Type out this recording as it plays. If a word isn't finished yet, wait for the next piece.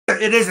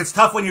It is. It's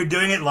tough when you're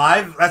doing it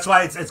live. That's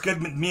why it's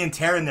good with me and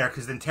Teryn there,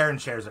 because then Teryn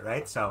shares it,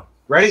 right? So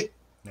ready?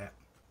 Yeah.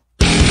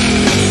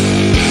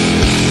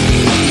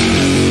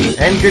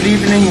 And good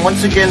evening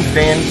once again,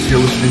 fans.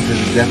 You're listening to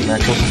the Deztro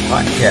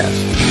podcast.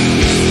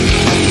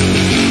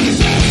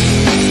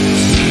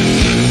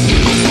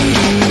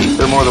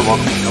 They're more than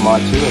welcome to come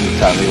on too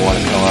anytime they want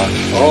to come on.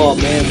 Oh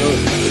man,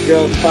 those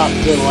girls pop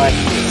good like.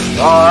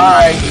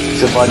 Alright,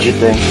 it's a budget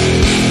thing.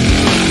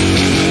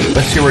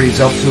 Let's see what he's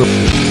up to.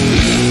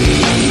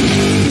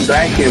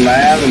 Thank you,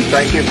 man, and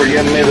thank you for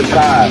giving me the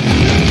time.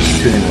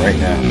 Tune in right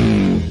now.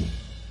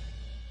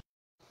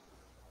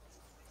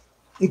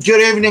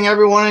 Good evening,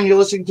 everyone, and you're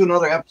listening to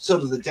another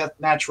episode of the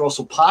Deztro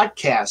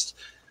podcast.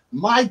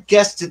 My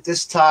guest at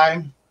this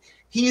time,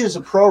 he is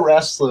a pro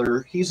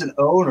wrestler, he's an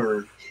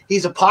owner,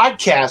 he's a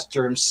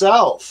podcaster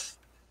himself.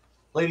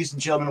 Ladies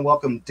and gentlemen,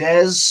 welcome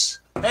Dez.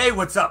 Hey,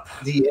 what's up?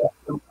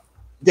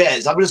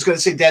 Dez. I'm just going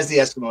to say Dez the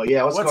Eskimo.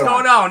 Yeah, what's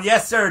going on?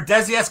 Yes, sir.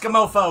 Dez the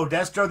Eskimofo.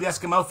 Deztro the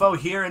Eskimofo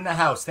here in the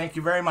house. Thank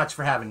you very much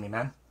for having me,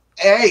 man.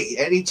 Hey,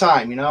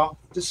 anytime, you know.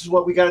 This is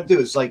what we got to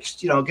do. It's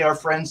like, you know, get our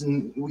friends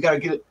and we got to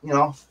get, you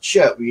know,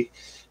 shit. We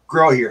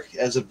grow here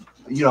as a,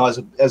 you know,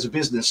 as a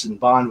business and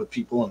bond with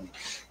people and,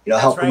 you know,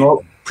 help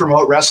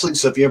promote wrestling.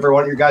 So if you ever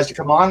want your guys to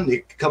come on, they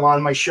can come on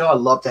my show.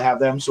 I'd love to have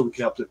them so we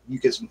can help you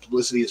get some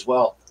publicity as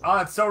well. Oh,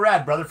 it's so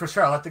rad, brother, for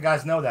sure. I'll let the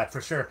guys know that for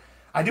sure.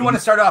 I do want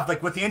to start off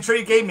like with the intro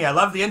you gave me. I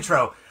love the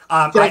intro.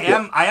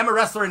 I am a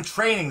wrestler in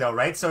training though,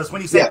 right? So it's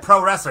when you say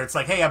pro wrestler, it's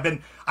like, hey,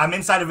 I'm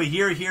inside of a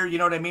year here. You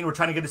know what I mean? We're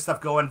trying to get this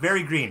stuff going.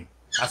 Very green.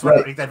 That's what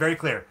I make that very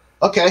clear.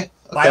 Okay.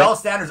 By all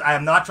standards, I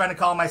am not trying to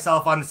call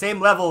myself on the same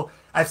level.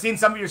 I've seen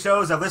some of your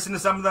shows. I've listened to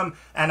some of them,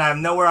 and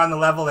I'm nowhere on the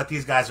level that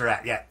these guys are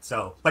at yet.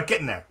 So, but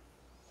getting there.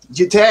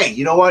 Hey,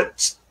 you know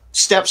what?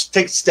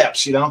 Take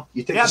steps. You know,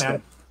 you take steps.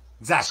 Man.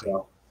 Exactly.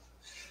 So,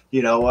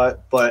 you know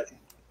what? But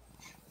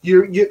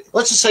you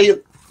let's just say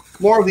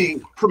more of the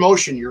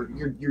promotion.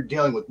 You're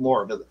dealing with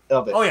more of it.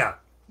 Oh yeah.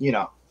 You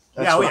know.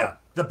 Yeah.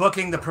 The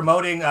booking, the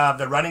promoting,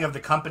 the running of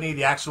the company,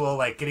 the actual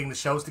like getting the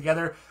shows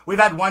together. We've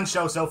had one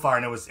show so far,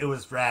 and it was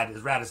rad. It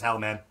was rad as hell,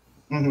 man.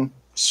 Mm-hmm.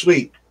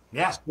 Sweet.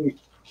 Yeah. Sweet.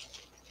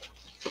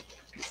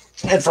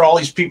 And for all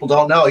these people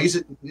don't know,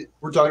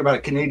 we're talking about a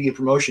Canadian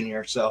promotion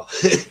here, so.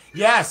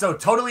 Yeah, so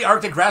Totally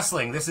Arctic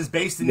Wrestling. This is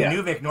based in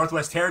Nunavik,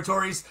 Northwest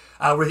Territories.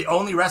 We're the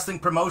only wrestling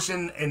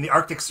promotion in the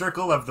Arctic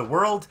Circle of the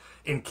world,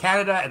 in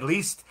Canada at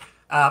least.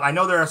 I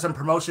know there are some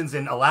promotions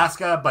in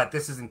Alaska, but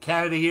this is in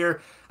Canada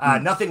here.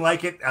 Nothing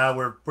like it.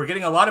 We're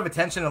getting a lot of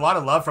attention, a lot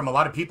of love from a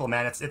lot of people,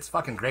 man. It's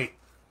fucking great.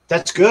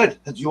 That's good.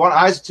 You want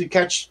eyes to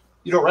catch,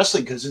 you know,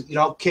 wrestling because, you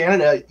know,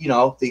 Canada, you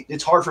know,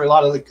 it's hard for a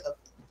lot of the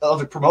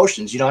other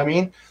promotions, you know what I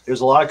mean? There's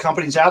a lot of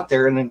companies out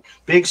there, and then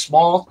big,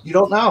 small, you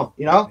don't know,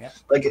 you know? Yeah.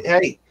 Like,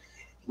 hey,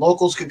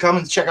 locals could come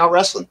and check out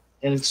wrestling,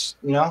 and it's,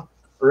 you know.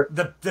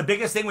 The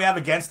biggest thing we have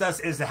against us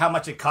is how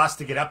much it costs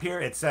to get up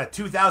here. It's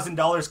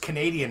 $2,000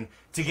 Canadian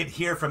to get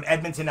here from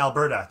Edmonton,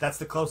 Alberta. That's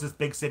the closest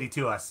big city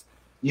to us.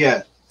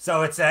 Yeah.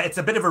 So it's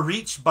a bit of a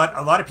reach, but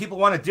a lot of people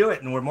want to do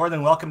it, and we're more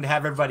than welcome to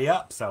have everybody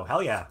up. So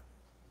hell yeah.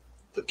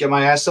 Get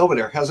my ass over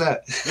there. How's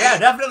that? Yeah,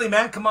 definitely,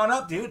 man. Come on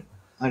up, dude.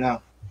 I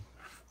know.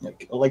 I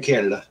like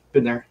Canada.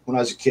 Been there when I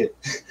was a kid.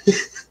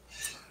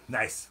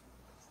 Nice.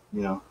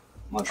 You know,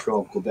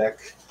 Montreal, Quebec.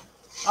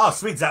 Oh,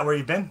 sweet. Is that where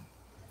you've been?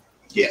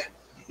 Yeah.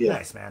 Yeah.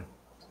 Nice, man.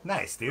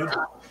 Nice, dude.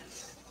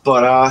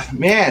 But,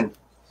 man.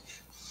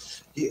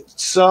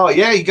 So,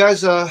 yeah, you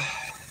guys, and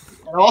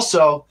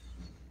also,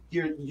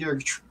 you're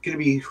going to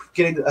be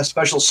getting a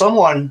special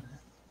someone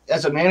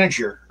as a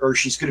manager, or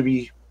she's going to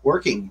be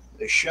working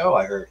the show,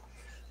 I heard.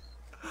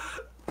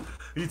 Are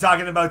you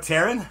talking about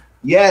Teryn?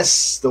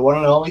 Yes, the one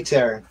and only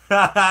Teryn.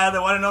 The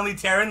one and only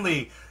Teryn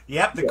Lee.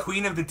 Yep, the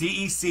queen of the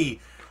DEC.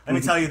 Let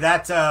me tell you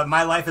that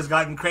my life has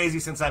gotten crazy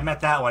since I met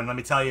that one. Let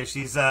me tell you,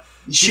 she's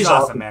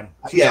awesome, man.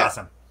 She's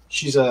awesome.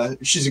 She's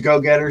a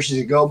go-getter.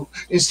 She's a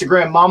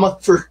Instagram mama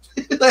for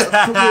for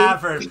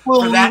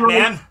that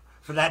man,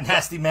 for that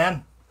nasty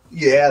man.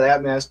 Yeah,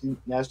 that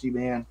nasty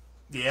man.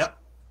 Yep.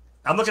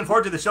 I'm looking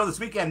forward to the show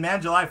this weekend,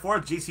 man. July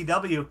 4th,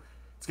 GCW.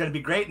 It's gonna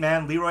be great,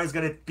 man. Leroy's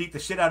gonna beat the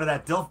shit out of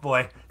that DILF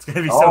boy. It's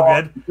gonna be so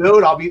good,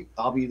 dude.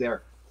 I'll be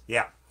there.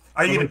 Yeah.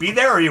 Are you gonna be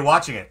there, or are you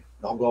watching it?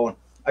 I'm going.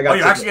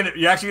 You're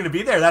actually gonna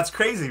be there. That's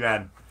crazy,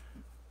 man.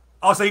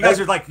 Oh, so you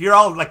guys are you're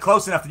all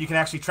close enough that you can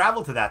actually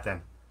travel to that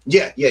then.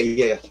 Yeah.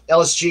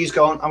 LSG's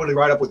going. I'm gonna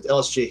ride up with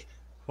LSG.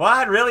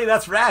 What? Really?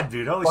 That's rad,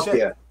 dude. Holy shit.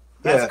 Yeah.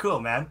 That's cool,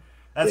 man.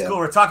 That's cool.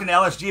 We're talking to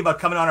LSG about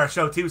coming on our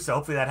show too, so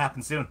hopefully that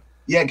happens soon.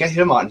 Yeah, get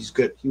him on. He's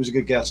good. He was a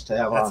good guest to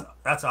have on.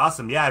 That's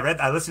awesome. Yeah,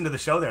 I listened to the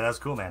show there. That was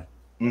cool, man.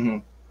 Mm-hmm.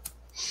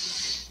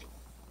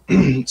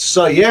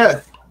 So yeah,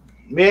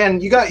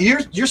 man,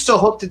 you're still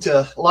hooked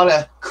into a lot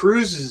of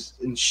cruises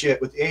and shit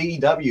with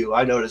AEW.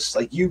 I noticed,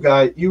 like you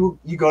go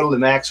to the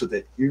max with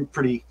it. You're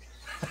pretty.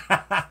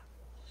 Yeah,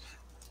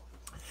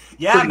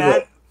 pretty man.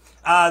 Good.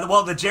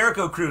 Well, the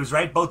Jericho cruise,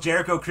 right? Both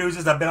Jericho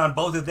cruises. I've been on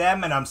both of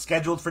them, and I'm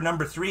scheduled for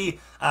number 3.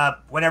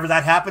 Whenever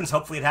that happens,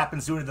 hopefully it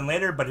happens sooner than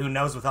later. But who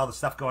knows with all the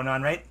stuff going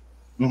on, right?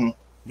 Mm-hmm.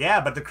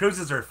 Yeah, but the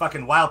cruises are a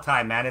fucking wild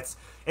time, man.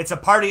 It's a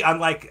party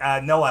unlike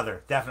no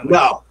other, definitely.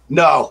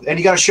 No, and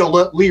you got to show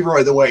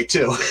Leroy the way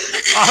too.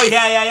 Oh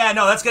yeah.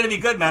 No, that's gonna be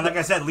good, man. Like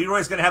I said,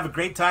 Leroy's gonna have a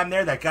great time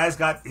there.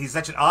 That he's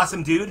such an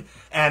awesome dude,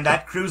 and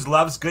that cruise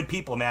loves good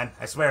people, man.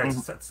 I swear,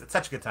 it's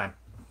such a good time.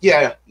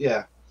 Yeah.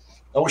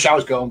 I wish I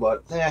was going,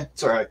 but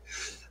it's all right.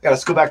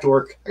 Let's go back to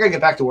work. I gotta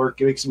get back to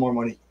work, make some more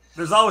money.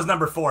 There's always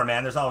number 4,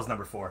 man. There's always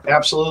number 4.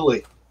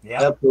 Absolutely.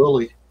 Yeah.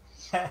 Absolutely.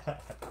 I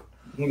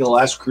think the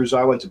last cruise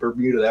I went to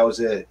Bermuda, that was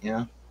it.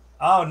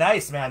 Oh,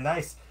 nice, man.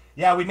 Nice.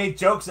 Yeah, we made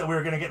jokes that we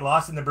were gonna get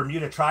lost in the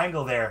Bermuda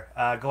Triangle there,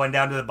 going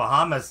down to the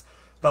Bahamas,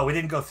 but we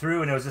didn't go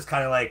through, and it was just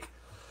kind of like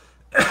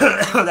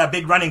that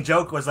big running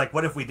joke was like,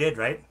 what if we did,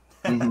 right?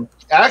 Mm-hmm.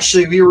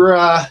 Actually, we were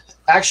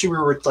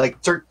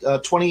like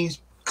 20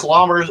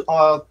 kilometers,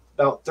 about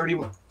 30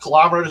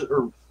 kilometers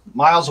or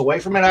miles away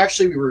from it.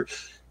 Actually, we were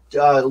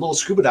a little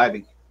scuba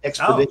diving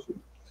expedition,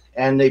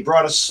 and they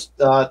brought us.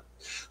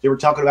 They were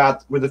talking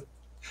about where the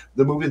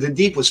movie The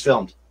Deep was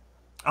filmed.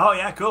 Oh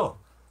yeah, cool.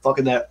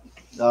 Fucking that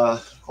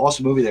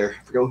awesome movie there.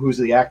 I forgot who's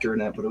the actor in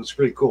that, but it was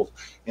pretty cool.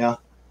 Yeah.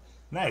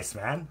 Nice,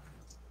 man.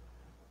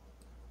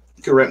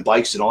 You could rent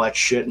bikes and all that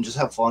shit and just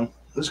have fun.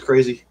 It was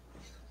crazy.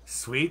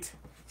 Sweet.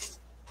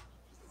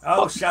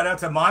 Oh, shout out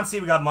to Monsi.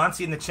 We got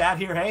Monsi in the chat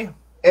here, hey?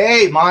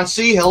 Hey,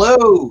 Monsi.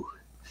 Hello.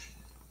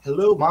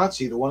 Hello,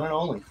 Monsi, the one and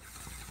only.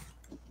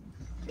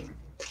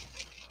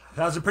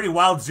 That was a pretty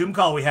wild Zoom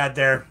call we had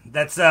there.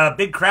 That's a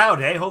big crowd,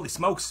 hey? Holy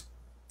smokes.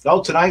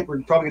 Oh, tonight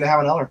we're probably going to have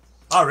another.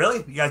 Oh,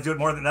 really? You guys do it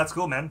more than that's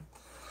cool, man.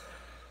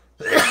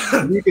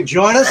 You can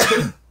join us.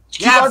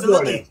 Yeah,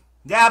 absolutely.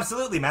 Yeah,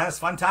 absolutely, man. It's a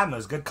fun time. It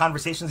was good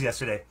conversations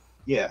yesterday.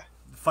 Yeah.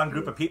 Fun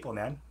group of people,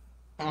 man.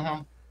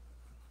 Mm-hmm.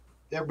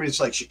 Everybody's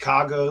like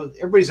Chicago.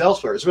 Everybody's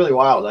elsewhere. It's really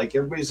wild. Like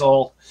everybody's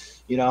all,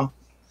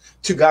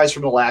 2 guys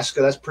from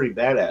Alaska. That's pretty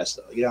badass,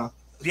 though.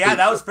 Yeah,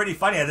 that was pretty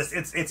funny.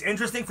 It's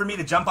interesting for me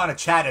to jump on a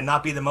chat and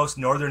not be the most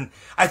northern.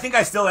 I think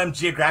I still am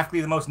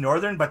geographically the most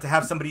northern, but to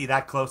have somebody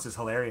that close is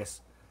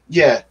hilarious.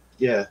 Yeah.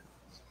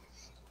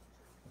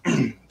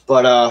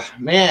 But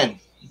man,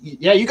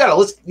 yeah, you got a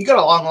list. You got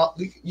a long.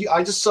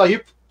 I just saw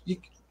you,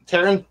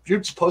 Teryn.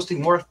 You're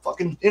posting more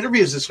fucking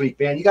interviews this week,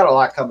 man. You got a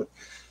lot coming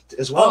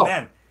as well. Oh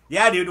man,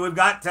 yeah, dude. We've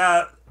got.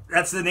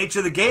 That's the nature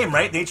of the game,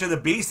 right? Nature of the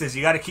beast is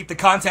you got to keep the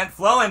content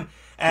flowing.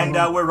 And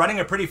we're running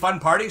a pretty fun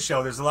party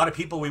show. There's a lot of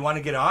people we want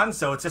to get on,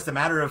 so it's just a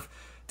matter of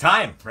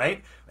time,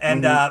 right?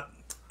 And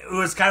it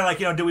was kind of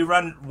like, do we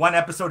run 1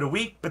 episode a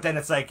week? But then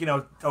it's like,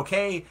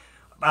 okay.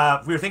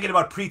 We were thinking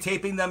about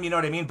pre-taping them, you know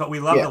what I mean? But we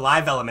love the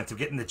live element of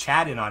getting the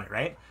chat in on it,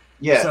 right?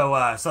 Yeah.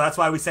 So that's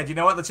why we said, you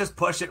know what? Let's just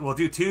push it. We'll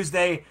do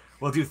Tuesday.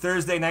 We'll do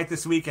Thursday night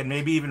this week, and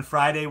maybe even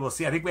Friday. We'll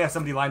see. I think we have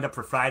somebody lined up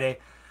for Friday.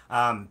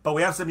 But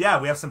we have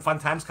some fun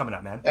times coming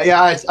up, man.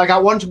 Yeah, I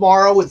got one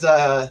tomorrow with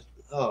El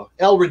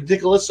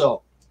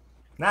Ridiculoso.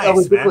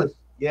 Nice, man.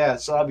 Yeah,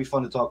 so that'll be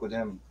fun to talk with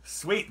him.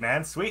 Sweet,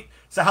 man, sweet.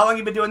 So how long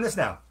you been doing this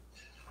now?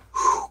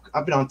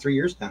 I've been on 3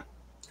 years now.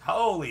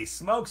 Holy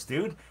smokes,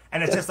 dude.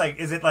 And it's just like,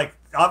 is it like,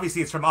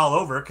 obviously it's from all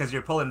over because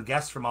you're pulling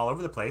guests from all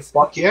over the place.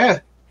 Fuck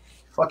yeah,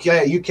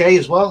 UK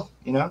as well,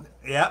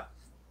 Yeah.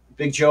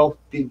 Big Joe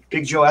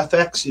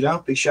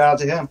FX, big shout out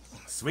to him.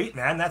 Sweet,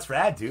 man. That's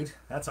rad, dude.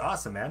 That's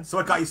awesome, man. So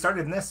what got you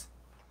started in this?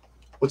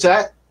 What's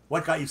that?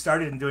 What got you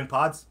started in doing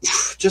pods?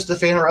 Just a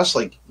fan of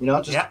wrestling,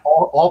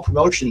 all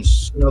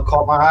promotions,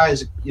 caught my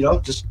eyes,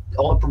 just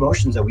all the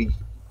promotions that we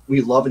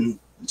love and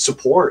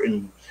support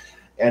and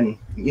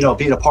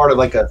being a part of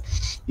like a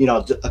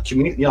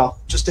community,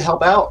 just to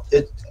help out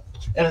it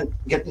and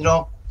get,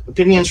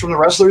 opinions from the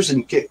wrestlers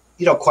and get,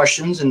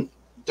 questions and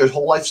their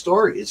whole life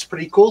story. It's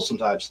pretty cool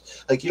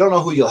sometimes. Like, you don't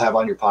know who you'll have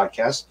on your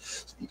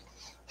podcast.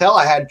 Hell,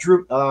 I had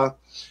Drew, I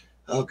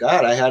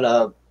had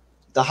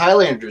the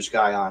Highlanders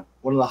guy on,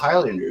 one of the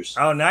Highlanders.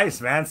 Oh, nice,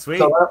 man. Sweet.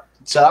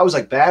 So that was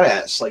like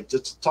badass. Like,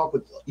 just to talk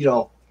with,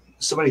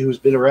 somebody who's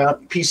been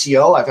around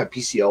PCO. I've had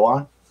PCO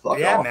on.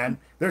 Yeah, man.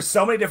 There's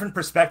so many different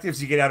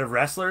perspectives you get out of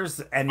wrestlers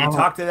and you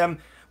talk to them.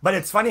 But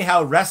it's funny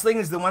how wrestling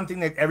is the one thing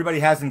that everybody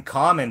has in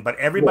common, but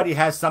everybody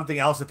has something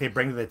else that they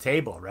bring to the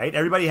table, right?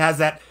 Everybody has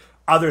that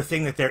other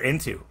thing that they're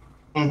into.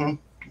 Mm-hmm.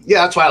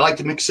 Yeah, that's why I like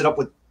to mix it up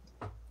with.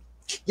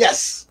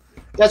 Yes,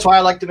 that's why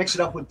I like to mix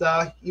it up with,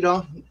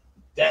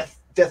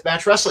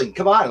 deathmatch wrestling.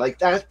 Come on, like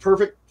that's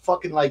perfect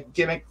fucking like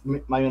gimmick.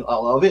 I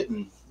love it,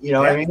 and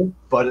what I mean.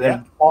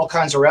 But all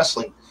kinds of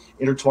wrestling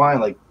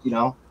intertwined, like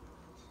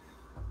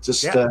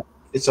just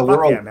it's a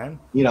world, man.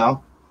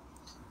 No,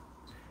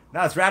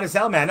 it's rad as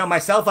hell, man. No,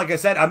 myself, like I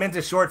said, I'm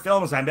into short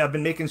films. I've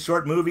been making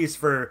short movies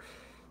for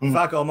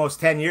almost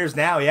 10 years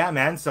now. Yeah,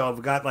 man. So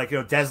I've got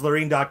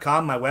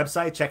Deztro.com, my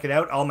website. Check it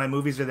out. All my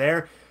movies are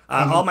there.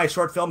 All my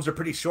short films are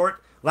pretty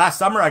short. Last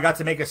summer, I got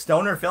to make a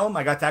stoner film.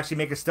 I got to actually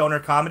make a stoner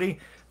comedy.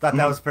 Thought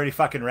that was pretty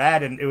fucking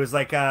rad. And it was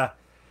like a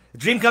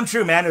dream come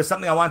true, man. It was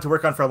something I wanted to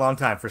work on for a long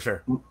time, for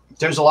sure.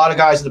 There's a lot of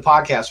guys in the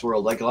podcast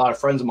world, like a lot of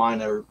friends of mine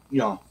that are,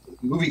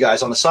 movie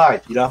guys on the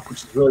side,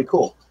 which is really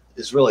cool.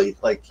 It's really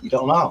like, you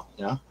don't know,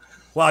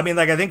 Well, I mean,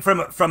 like I think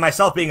from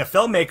myself being a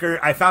filmmaker,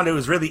 I found it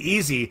was really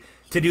easy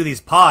to do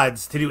these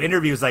pods, to do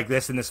interviews like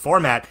this in this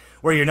format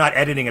where you're not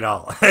editing at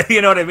all.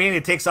 You know what I mean?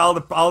 It takes all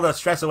the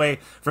stress away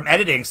from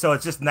editing, so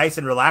it's just nice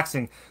and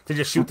relaxing to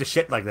just shoot the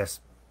shit like this.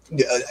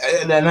 Yeah,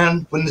 and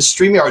then when the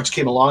StreamYards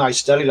came along, I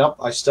studied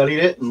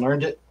it and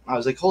learned it. I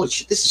was like, holy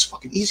shit, this is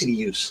fucking easy to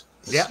use.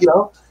 Yeah. You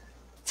know,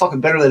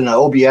 fucking better than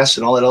OBS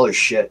and all that other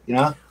shit, you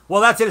know? Well,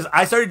 that's it.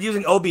 I started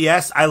using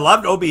OBS. I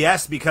loved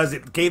OBS because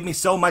it gave me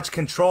so much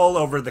control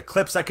over the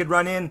clips I could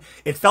run in.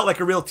 It felt like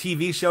a real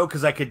TV show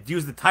because I could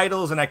use the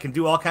titles and I can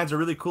do all kinds of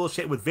really cool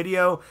shit with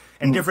video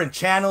and different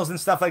channels and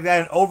stuff like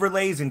that and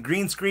overlays and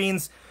green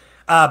screens.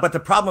 But the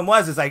problem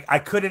was I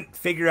couldn't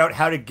figure out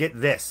how to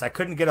get this. I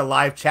couldn't get a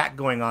live chat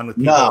going on with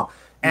people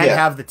and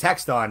have the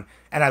text on.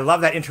 And I love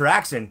that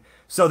interaction.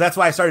 So that's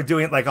why I started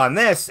doing it like on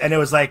this. And it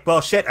was like,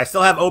 well, shit, I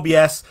still have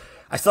OBS.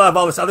 I still have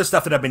all this other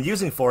stuff that I've been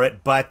using for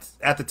it, but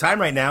at the time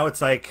right now, it's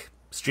like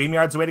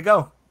StreamYard's the way to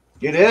go.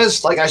 It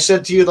is. Like I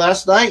said to you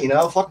last night, you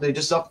know, fuck, they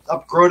just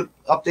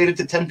updated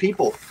to 10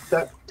 people,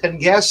 10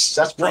 guests.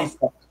 That's pretty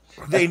fun.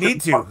 They need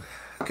to,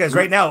 because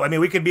right now, I mean,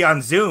 we could be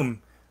on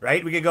Zoom,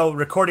 right? We could go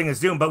recording a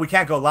Zoom, but we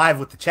can't go live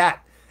with the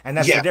chat. And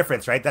that's the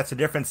difference, right? That's the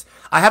difference.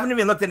 I haven't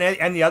even looked at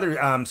any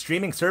other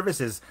streaming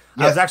services.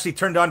 I was actually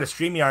turned on to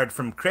StreamYard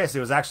from Chris.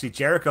 It was actually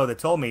Jericho that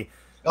told me.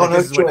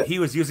 This is what he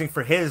was using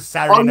for his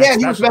Saturday night special.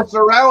 He was messing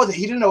around with it.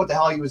 He didn't know what the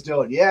hell he was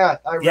doing. Yeah,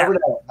 I remember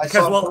that.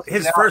 Because,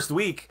 his first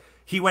week,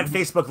 he went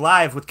Facebook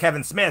Live with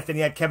Kevin Smith, and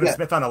he had Kevin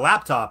Smith on a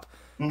laptop,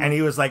 and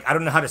he was like, I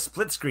don't know how to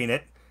split screen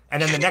it.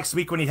 And then the next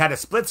week when he had a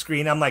split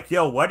screen, I'm like,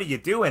 yo, what are you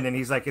doing? And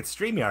he's like, it's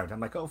StreamYard. I'm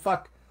like, oh,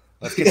 fuck.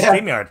 Let's get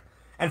StreamYard.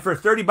 And for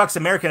 $30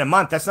 American a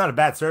month, that's not a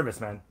bad service,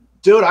 man.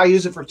 Dude, I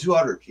use it for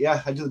 200.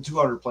 Yeah, I do the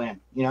 200 plan,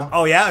 you know?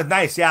 Oh, yeah?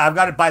 Nice. Yeah, I've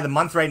got it by the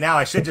month right now.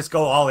 I should just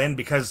go all in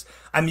because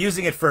I'm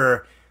using it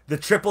for the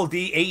Triple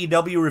D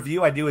AEW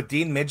review I do with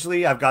Dean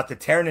Midgley. I've got the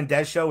Terynn and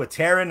Dez show with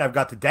Terynn. I've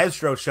got the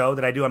Deztro show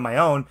that I do on my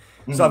own.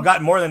 So I've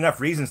got more than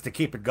enough reasons to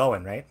keep it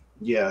going, right?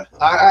 Yeah.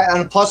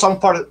 And plus I'm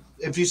part of,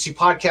 if you see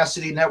Podcast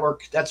City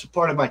Network, that's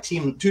part of my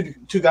team.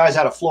 Two guys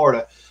out of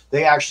Florida.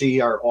 They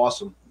actually are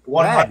awesome.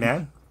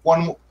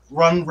 One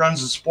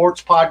runs a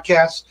sports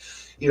podcast,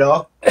 you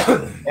know,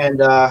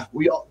 and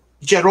we all,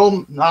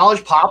 general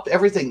knowledge, pop,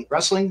 everything,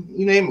 wrestling,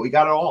 you name it, we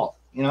got it all,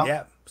 you know?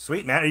 Yeah.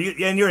 Sweet, man.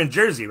 You're in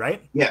Jersey,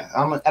 right? Yeah,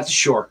 I'm at the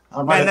shore.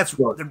 Man, that's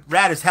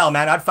rad as hell,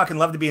 man. I'd fucking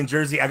love to be in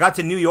Jersey. I got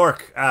to New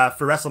York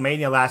for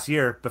WrestleMania last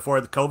year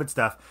before the COVID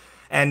stuff,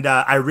 and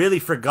I really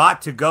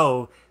forgot to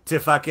go to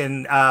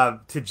fucking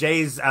to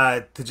Jay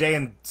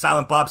and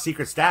Silent Bob's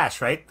Secret Stash,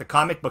 right? The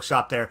comic book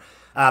shop there.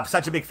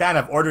 Such a big fan.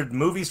 I've ordered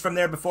movies from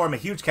there before. I'm a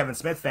huge Kevin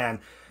Smith fan,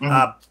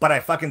 but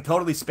I fucking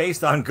totally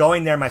spaced on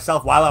going there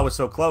myself while I was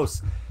so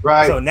close.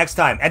 Right. So next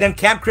time, and then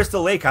Camp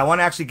Crystal Lake. I want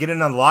to actually get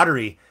in on the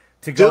lottery.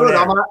 To go Dude,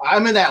 there.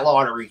 I'm in that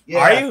lottery. Yeah.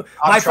 Are you?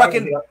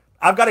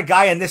 I've got a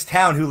guy in this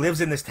town who lives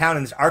in this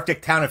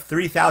Arctic town of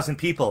 3,000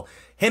 people.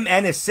 Him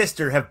and his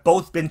sister have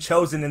both been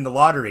chosen in the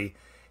lottery.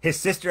 His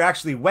sister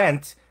actually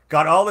went,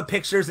 got all the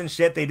pictures and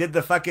shit. They did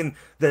the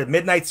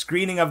midnight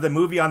screening of the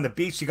movie on the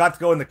beach. She got to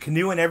go in the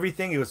canoe and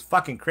everything. It was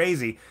fucking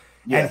crazy.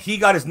 Yeah. And he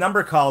got his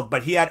number called,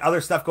 but he had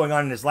other stuff going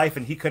on in his life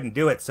and he couldn't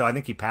do it. So I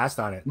think he passed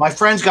on it. I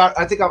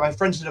think my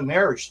friends did a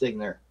marriage thing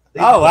there.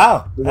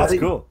 Wow. That's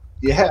cool.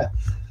 Yeah.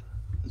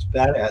 It's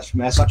badass.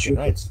 Massachusetts.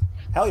 Nice.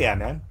 Hell yeah,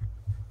 man.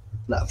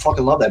 I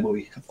fucking love that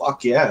movie.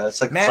 Fuck yeah. It's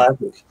like a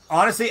classic.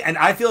 Honestly, and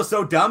I feel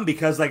so dumb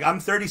because like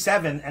I'm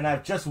 37 and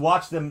I've just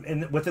watched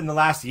them within the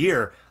last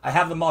year. I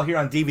have them all here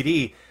on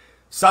DVD.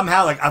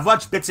 Somehow, like I've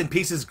watched bits and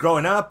pieces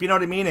growing up, you know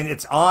what I mean? And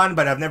it's on,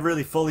 but I've never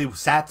really fully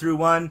sat through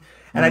one.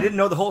 And I didn't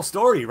know the whole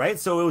story, right?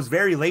 So it was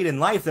very late in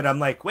life that I'm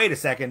like, wait a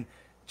second.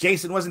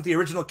 Jason wasn't the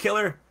original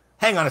killer?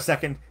 Hang on a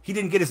second. He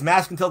didn't get his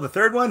mask until the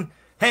third one?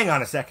 Hang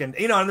on a second.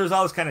 You know, and there's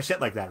all this kind of shit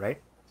like that, right?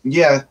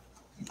 Yeah.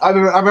 I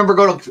remember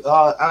going to,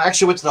 I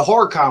actually went to the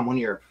HorrorCon one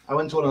year. I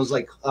went to one of those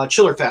like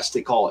Chiller Fest,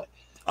 they call it.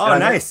 Oh,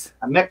 nice.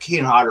 I met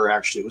Keen Hodder,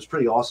 actually. It was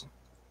pretty awesome.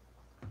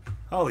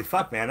 Holy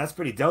fuck, man. That's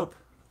pretty dope.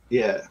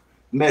 Yeah.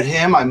 Met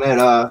him. I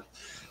met,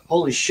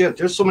 holy shit.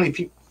 There's so many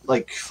people,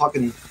 like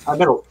fucking, I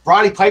met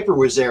Roddy Piper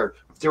was there.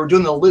 They were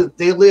doing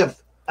They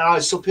Live. And I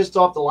was so pissed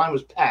off the line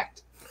was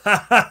packed.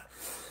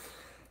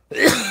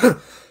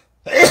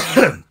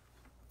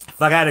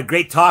 Like I had a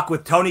great talk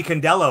with Tony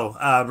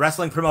Condello,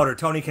 wrestling promoter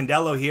Tony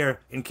Condello here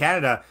in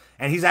Canada,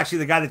 and he's actually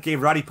the guy that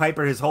gave Roddy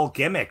Piper his whole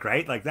gimmick,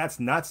 right? Like that's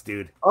nuts,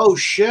 dude. Oh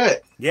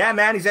shit! Yeah,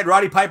 man. He said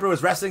Roddy Piper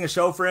was wrestling a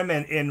show for him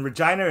in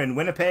Regina and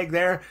Winnipeg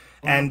there,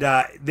 and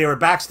they were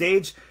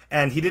backstage,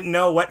 and he didn't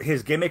know what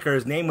his gimmick or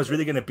his name was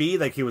really going to be.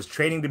 Like he was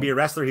training to be a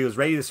wrestler. He was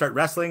ready to start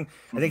wrestling.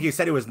 I think he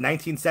said it was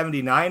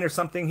 1979 or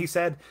something. He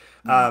said,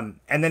 and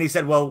then he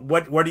said, "Well,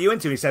 what are you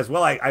into?" He says,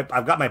 "Well,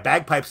 I've got my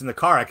bagpipes in the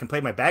car. I can play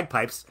my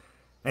bagpipes."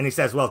 And he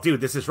says, well,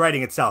 dude, this is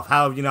writing itself.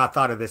 How have you not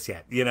thought of this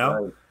yet? You know?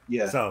 Right.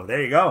 Yeah. So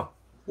there you go.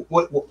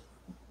 What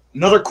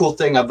another cool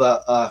thing of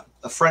a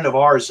friend of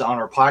ours on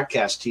our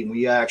podcast team,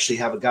 we actually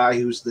have a guy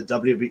who's the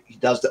WWE, he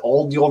does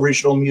all the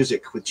original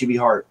music with Jimmy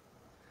Hart.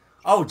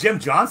 Oh, Jim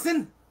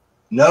Johnson?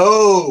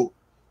 No.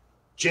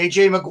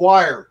 JJ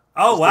McGuire.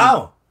 Oh,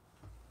 wow.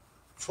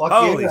 Fuck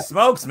Holy yeah.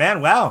 smokes,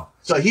 man! Wow.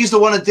 So he's the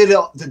one that did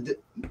the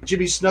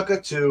Jimmy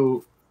Snuka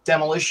to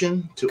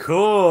Demolition to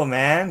Cool,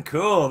 man.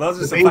 Cool. Those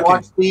are the some Baywatch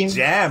fucking theme.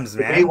 jams,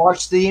 The man.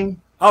 Baywatch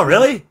theme. Oh,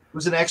 really?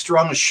 Was an extra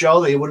on the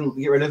show. They wouldn't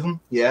get rid of him.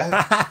 Yeah.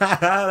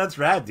 That's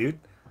rad, dude.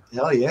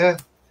 Hell yeah.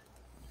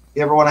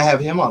 You ever want to have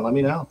him on, let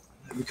me know.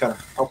 We kind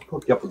of I'll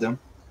hook you up with him.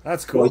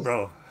 That's cool,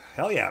 bro.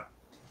 Hell yeah.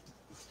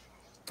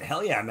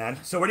 Hell yeah, man.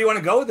 So where do you want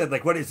to go with it?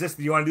 Like, what is this?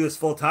 Do you want to do this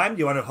full time? Do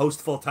you want to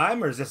host full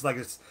time? Or is this like,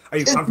 are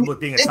you comfortable with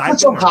being a side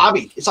It's a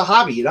hobby. It's a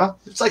hobby, you know?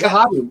 It's like a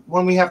hobby.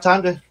 When we have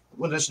time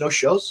when there's no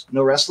shows,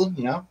 no wrestling,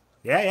 you know?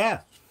 Yeah,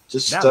 yeah.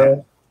 Just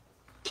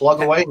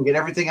plug away and get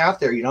everything out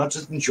there, you know?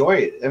 Just enjoy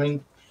it. I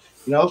mean,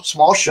 you know,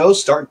 small shows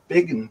start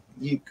big and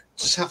you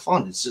just have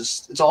fun.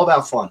 It's all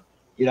about fun,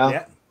 you know?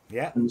 Yeah,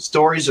 yeah. And the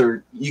stories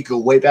you go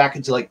way back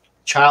into like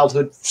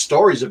childhood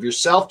stories of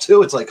yourself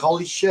too. It's like,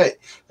 holy shit.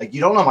 Like,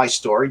 you don't know my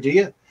story, do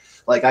you?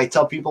 Like, I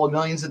tell people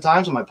millions of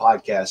times on my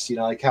podcast, you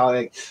know, like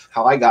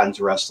how I got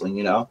into wrestling,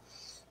 you know,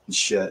 and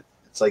shit.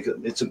 It's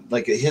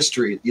like a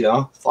history, you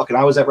know. Fucking,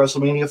 I was at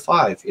WrestleMania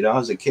 5, you know,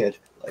 as a kid.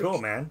 Like, Cool,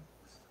 man.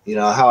 You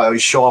know how I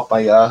always show off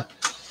my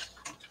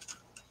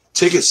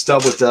ticket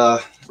stub with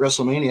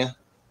WrestleMania.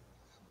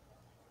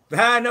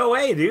 No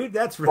way, dude.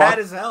 That's rad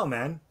as hell,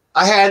 man.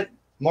 I had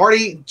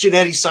Marty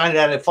Jannetty sign it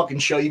at a fucking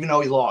show, even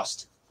though he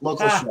lost.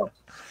 Local show.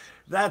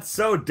 That's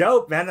so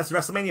dope, man. That's a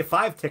WrestleMania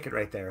 5 ticket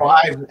right there.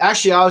 Right? 5.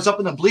 Actually, I was up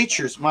in the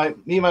bleachers. Me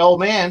and my old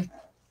man,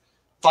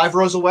 5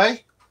 rows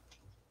away.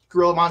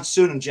 Gorilla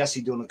Monsoon and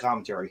Jesse doing the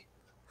commentary.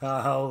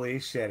 Holy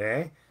shit,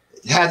 eh?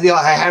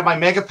 I had my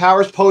Mega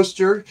Powers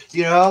poster,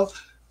 you know.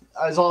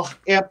 I was all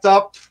amped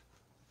up.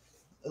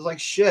 I was like,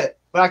 shit.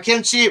 But I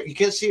can't see it. You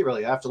can't see it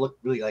really. I have to look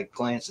really, like,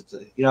 glance at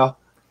the, you know.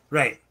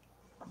 Right.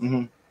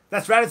 Mm-hmm.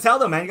 That's rad as hell,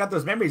 though, man. You got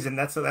those memories, and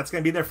that's going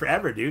to be there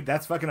forever, dude.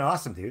 That's fucking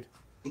awesome, dude.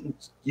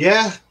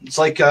 Yeah. It's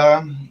like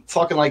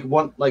fucking like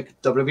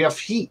WWF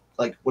Heat.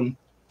 Like when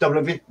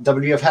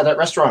WWF had that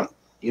restaurant,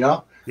 you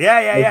know?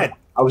 Yeah.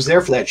 I was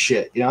there for that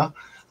shit, you know?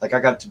 Like,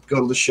 I got to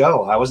go to the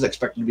show. I wasn't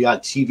expecting to be on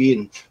TV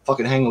and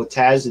fucking hanging with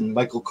Taz and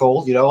Michael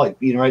Cole, you know, like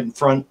being right in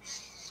front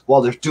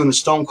while they're doing the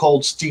Stone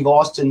Cold Steve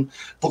Austin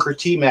Booker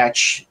T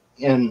match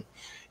and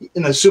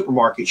in the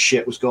supermarket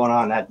shit was going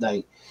on that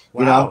night,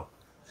 you know?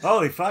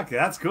 Holy fuck,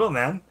 that's cool,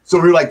 man. So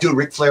we were like, dude,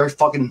 Ric Flair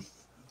fucking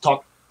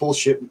talk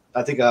bullshit.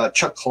 I think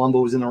Chuck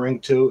Colombo was in the ring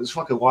too. It was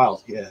fucking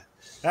wild, yeah.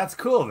 That's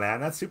cool, man.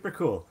 That's super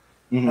cool.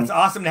 Mm-hmm. That's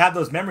awesome to have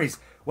those memories.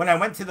 When I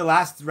went to the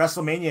last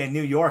WrestleMania in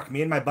New York,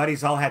 me and my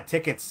buddies all had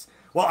tickets.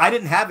 Well, I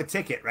didn't have a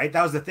ticket, right?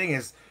 That was the thing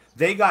is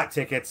they got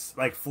tickets,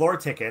 like floor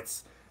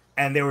tickets,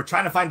 and they were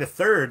trying to find a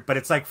third, but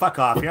it's like, fuck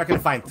off. You're not going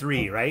to find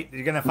 3, right?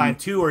 You're going to find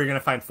 2 or you're going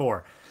to find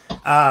 4.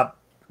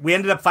 We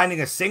ended up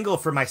finding a single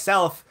for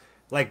myself,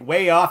 like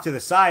way off to the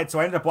side. So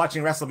I ended up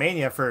watching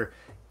WrestleMania for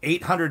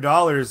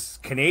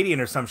 $800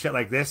 Canadian or some shit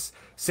like this,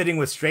 sitting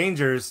with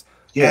strangers.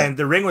 Yeah. And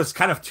the ring was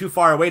kind of too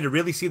far away to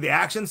really see the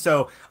action.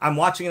 So I'm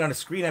watching it on a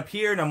screen up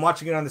here and I'm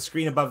watching it on the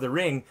screen above the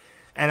ring.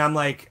 And I'm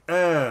like,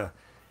 I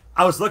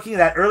was looking at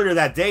that earlier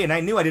that day and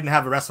I knew I didn't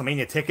have a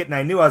WrestleMania ticket and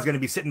I knew I was going to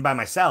be sitting by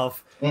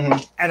myself.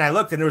 Mm-hmm. And I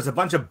looked and there was a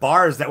bunch of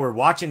bars that were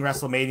watching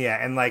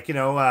WrestleMania and like, you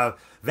know,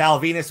 Val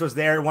Venus was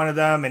there, one of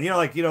them. And, you know,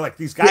 like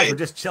these guys were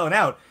just chilling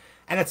out.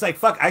 And it's like,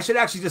 fuck, I should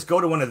actually just go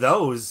to one of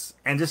those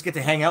and just get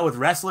to hang out with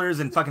wrestlers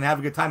and fucking have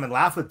a good time and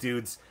laugh with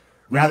dudes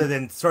rather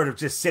than sort of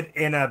just sit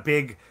in a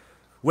big,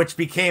 which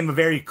became a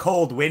very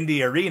cold,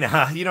 windy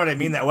arena. You know what I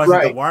mean? That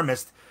wasn't the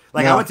warmest.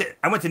 Like I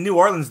went to New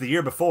Orleans the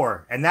year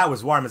before and that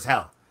was warm as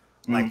hell.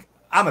 Like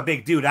I'm a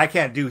big dude. I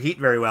can't do heat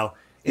very well.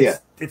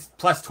 It's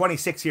plus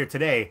 26 here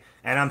today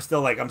and I'm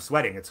still like, I'm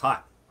sweating. It's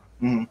hot.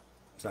 Mm-hmm.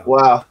 So.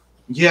 Wow.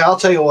 Yeah. I'll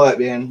tell you what,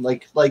 man,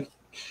 like,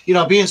 you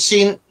know, being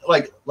seen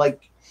like,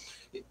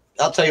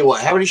 I'll tell you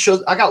what, how many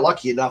shows I got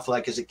lucky enough,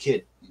 like as a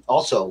kid,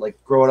 also like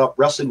growing up,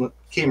 wrestling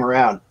came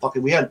around.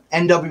 Fucking, we had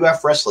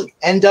NWF wrestling.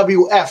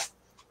 NWF.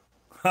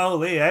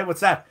 Holy,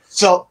 what's that?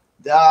 So,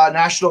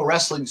 National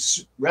Wrestling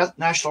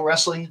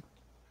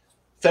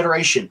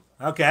Federation.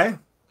 Okay.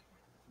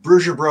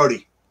 Bruiser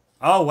Brody.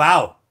 Oh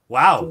wow,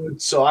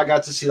 So I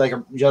got to see like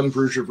a young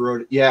Bruiser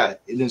Brody, yeah,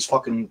 in his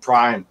fucking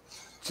prime.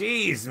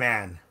 Jeez,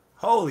 man,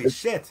 holy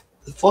shit.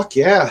 Fuck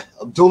yeah,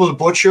 Abdullah the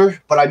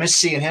Butcher, but I missed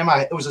seeing him.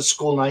 It was a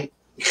school night.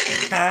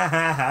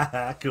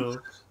 Cool.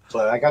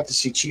 But I got to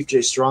see Chief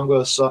J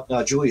Strongbow,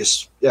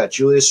 Julius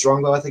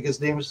Strongbow, I think his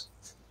name is.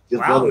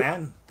 Wow,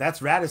 man,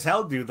 that's rad as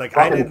hell, dude. Like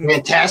fucking I didn't.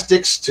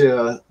 Fantastics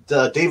to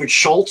David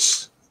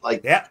Schultz,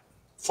 like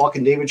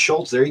fucking David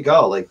Schultz. There you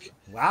go, like.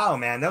 Wow,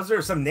 man, those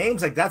are some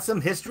names. Like that's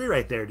some history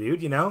right there,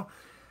 dude. You know,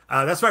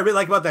 that's what I really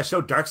like about that show,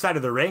 Dark Side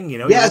of the Ring. You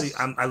know, yes.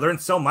 I learned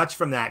so much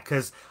from that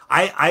because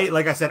I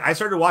like I said, I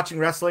started watching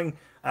wrestling.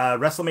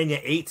 WrestleMania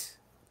 8.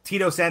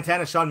 Tito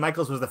Santana, Shawn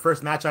Michaels was the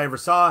first match I ever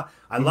saw.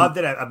 I loved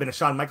it. I've been a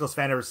Shawn Michaels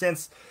fan ever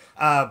since.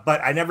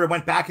 But I never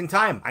went back in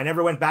time. I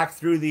never went back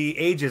through the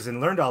ages and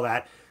learned all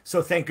that.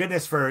 So thank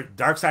goodness for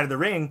Dark Side of the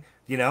Ring.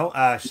 You know,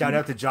 shout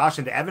out to Josh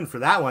and to Evan for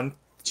that one.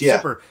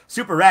 Yeah.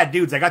 Super rad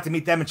dudes. I got to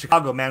meet them in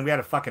Chicago, man. We had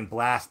a fucking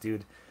blast,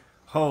 dude.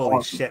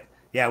 Holy shit.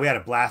 Yeah, we had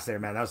a blast there,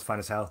 man. That was fun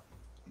as hell.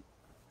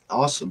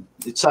 Awesome.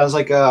 It sounds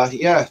like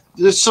yeah.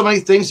 There's so many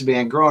things,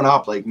 man. Growing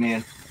up, like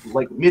man,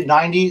 like mid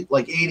 '90s,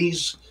 like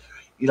 '80s,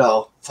 you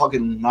know,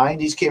 fucking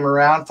 '90s came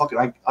around.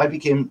 Fucking, I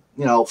became,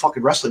 you know,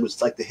 fucking wrestling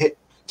was like the hit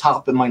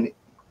top of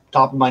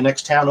my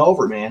next town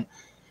over, man.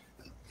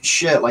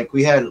 Shit, like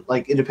we had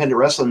like independent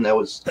wrestling that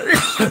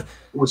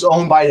was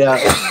owned by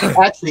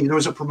actually there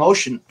was a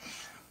promotion.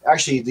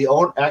 Actually, the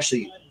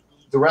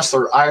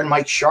wrestler Iron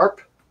Mike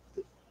Sharp.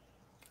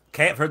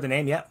 Okay, I've heard the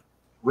name. Yet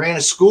ran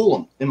a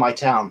school in my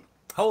town.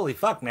 Holy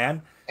fuck,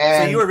 man!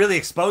 And so you were really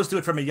exposed to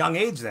it from a young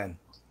age, then.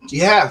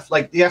 Yeah,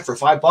 for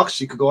 $5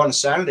 you could go on a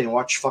Saturday and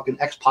watch fucking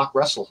X-Pac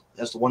wrestle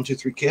as the 1, 2,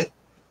 3 kid.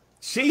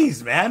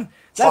 Jeez, man,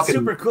 that's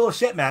super cool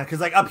shit, man.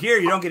 Because like up here,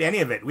 you don't get any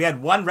of it. We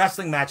had one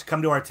wrestling match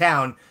come to our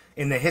town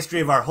in the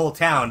history of our whole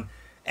town,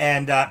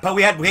 and but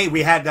we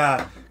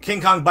had King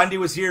Kong Bundy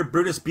was here,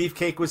 Brutus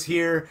Beefcake was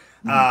here,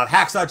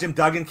 Hacksaw Jim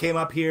Duggan came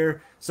up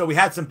here, so we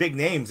had some big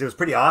names. It was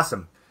pretty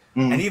awesome.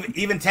 And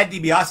even Ted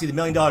DiBiase, the $1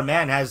 Million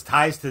Man, has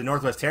ties to the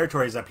Northwest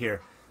Territories up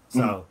here.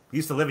 So he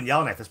used to live in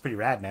Yellowknife. That's pretty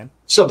rad, man.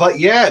 So, but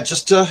yeah,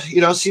 just to, you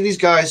know, see these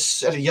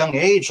guys at a young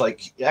age,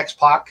 like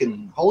X-Pac,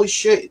 and holy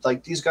shit,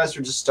 like these guys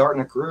are just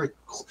starting a career.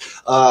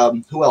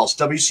 Who else?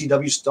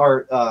 WCW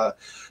star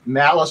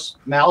Malice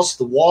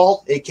the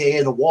Wall,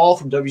 aka the Wall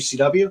from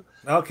WCW.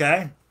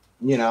 Okay.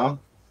 You know,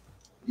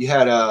 you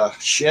had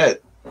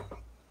shit.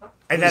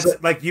 And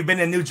that's like you've been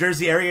in New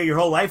Jersey area your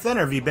whole life, then,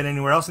 or have you been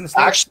anywhere else in the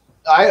state?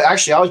 I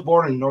was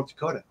born in North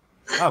Dakota.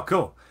 Oh,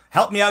 cool.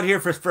 Help me out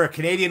here for a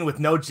Canadian with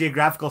no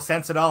geographical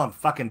sense at all. I'm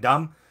fucking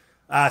dumb.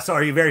 So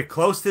are you very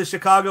close to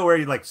Chicago? Or are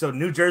you like, so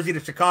New Jersey to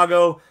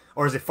Chicago,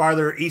 or is it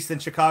farther east than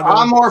Chicago?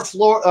 I'm more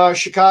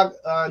Chicago,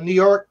 New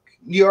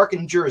York,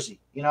 and Jersey,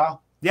 you know?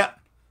 Yep.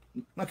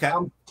 Okay.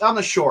 I'm on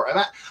the shore.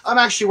 I'm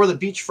actually where the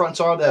beachfronts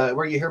are,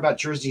 where you hear about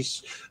Jersey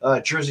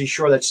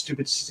Shore, that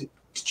stupid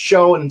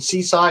show in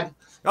Seaside.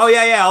 Oh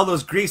yeah. All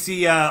those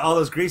greasy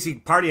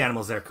party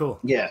animals there. Cool.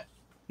 Yeah.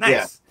 Nice.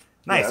 Yeah.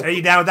 Nice. Yeah. Are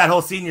you down with that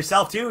whole scene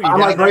yourself too? I'm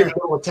like right in the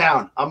middle of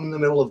town. I'm in the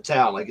middle of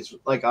town. Like it's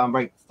like I'm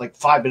right like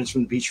 5 minutes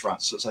from the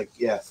beachfront. So it's like,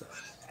 yeah. So,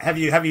 have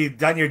you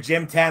done your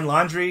gym tan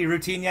laundry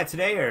routine yet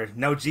today, or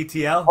no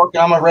GTL? Okay,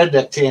 I'm a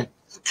redneck tan.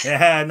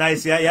 Yeah,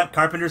 nice. Yeah, yep.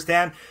 Carpenter's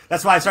tan.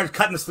 That's why I started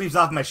cutting the sleeves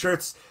off my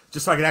shirts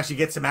just so I could actually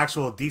get some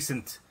actual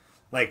decent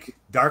like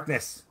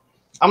darkness.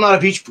 I'm not a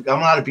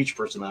beach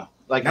person though.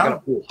 Like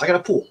no? I got a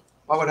pool.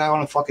 Why would I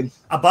want to fucking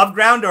above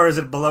ground, or is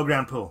it below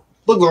ground pool?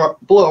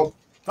 Below.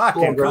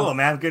 Fucking cool,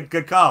 man.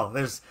 Good call.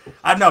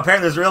 I don't know.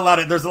 Apparently,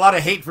 there's a lot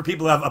of hate for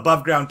people who have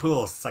above ground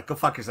pools. It's like, go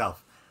fuck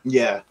yourself.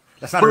 Yeah,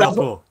 that's not a real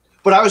pool.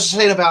 But I was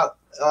saying about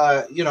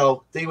you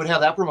know, they would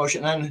have that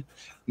promotion, and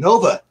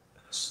Nova,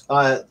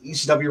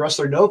 ECW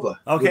wrestler Nova,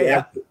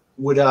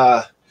 would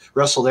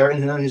wrestle there,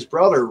 and then his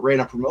brother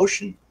ran a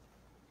promotion.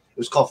 It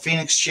was called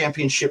Phoenix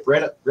Championship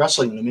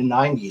Wrestling in the mid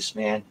 '90s,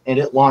 man, and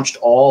it launched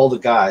all the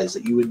guys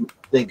that you would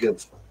think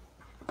of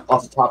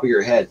off the top of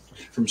your head,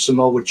 from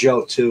Samoa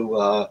Joe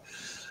to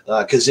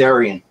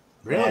Kazarian,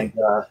 really?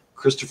 And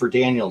Christopher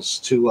Daniels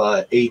to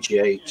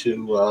AJ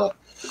to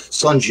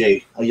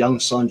Sanjay, a young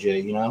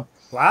Sanjay, you know.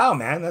 Wow,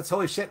 man, that's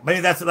holy shit. I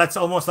mean, that's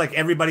almost like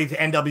everybody to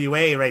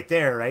NWA right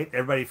there, right?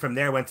 Everybody from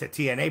there went to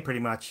TNA pretty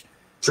much.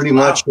 Pretty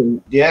much,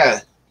 and yeah.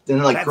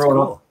 Then like that's growing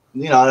up,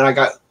 you know, and I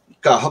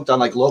got hooked on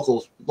like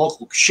local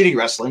shitty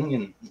wrestling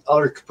and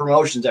other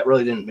promotions that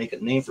really didn't make a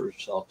name for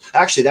itself.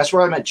 Actually, that's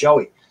where I met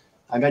Joey.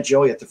 I met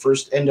Joey at the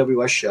first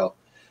NWS show.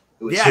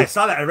 I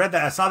saw that. I read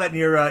that. I saw that.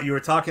 And you were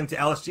talking to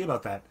LSG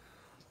about that.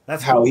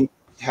 That's how cool.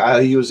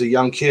 he was a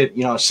young kid,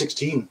 you know,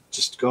 16,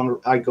 just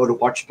I'd go to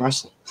watch him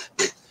wrestle.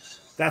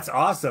 That's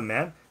awesome,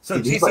 man. So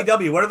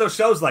GCW, what are those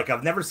shows like?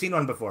 I've never seen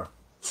one before.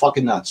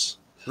 Fucking nuts.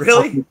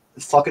 Really?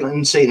 Fucking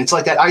insane. It's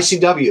like that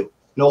ICW,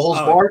 no holds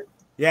barred.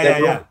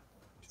 Yeah.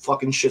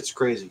 Fucking shit's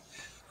crazy.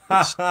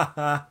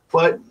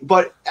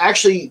 but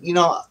actually, you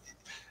know,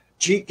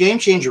 Game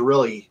Changer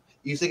really.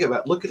 You think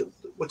about, look at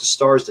what the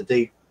stars that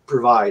they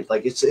provide.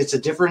 Like it's a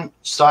different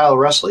style of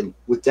wrestling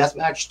with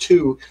deathmatch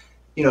too,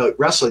 you know,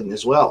 wrestling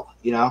as well,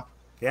 you know?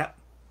 Yeah.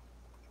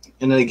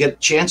 And they get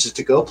chances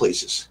to go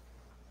places.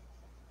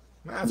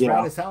 That's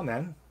right as hell,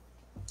 man.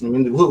 I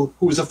mean, who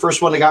was the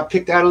first one that got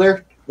picked out of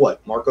there?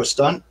 What? Marco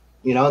Stunt,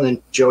 you know, and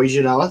then Joey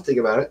Janela. Think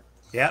about it.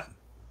 Yeah.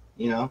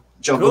 You know,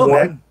 Jungle Boy.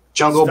 Man.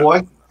 Jungle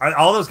Boy. Are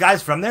all those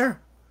guys from there?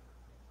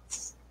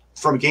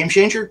 From Game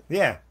Changer?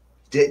 Yeah.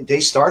 They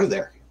started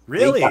there.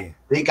 Really?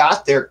 They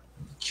got their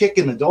kick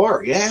in the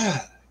door.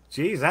 Yeah.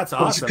 Jeez, that's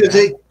awesome.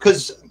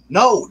 Because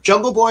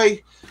Jungle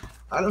Boy,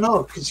 I don't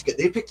know, because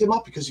they picked him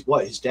up because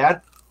his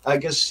dad. I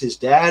guess his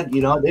dad.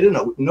 You know, they didn't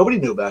know. Nobody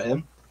knew about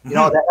him. You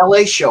know, that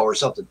LA show or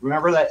something.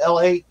 Remember that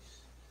LA?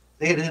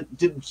 They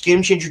did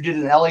Game Changer did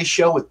an LA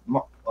show with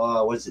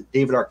was it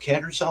David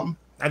Arquette or something?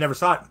 I never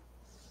saw it.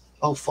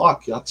 Oh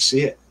fuck! You will have to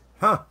see it.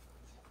 Huh?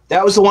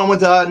 That was the one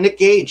with Nick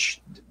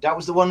Gage. That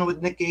was the one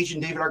with Nick Gage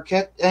and David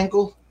Arquette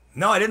angle.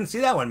 No, I didn't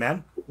see that one,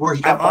 man. Where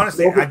he got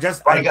honestly, I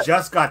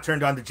just got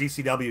turned on to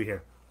GCW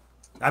here.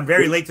 I'm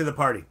very late to the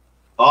party.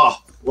 Oh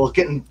well,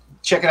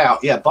 check it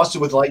out. Yeah,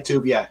 Busted with Light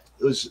Tube. Yeah,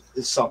 it's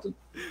something.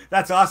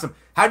 That's awesome.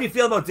 How do you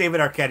feel about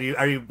David Arquette?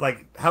 Are you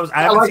like,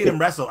 I haven't seen him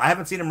wrestle. I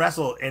haven't seen him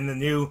wrestle in the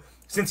new,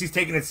 since he's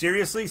taken it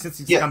seriously, since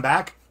he's come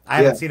back. I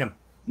haven't seen him.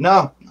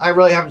 No, I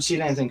really haven't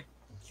seen anything.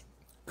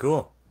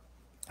 Cool.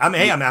 I'm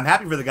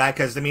happy for the guy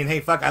because, I mean, hey,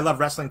 fuck, I love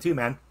wrestling too,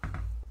 man.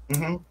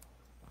 Mm-hmm.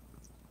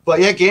 But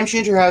yeah, Game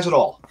Changer has it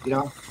all,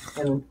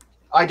 and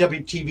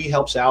IWTV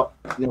helps out,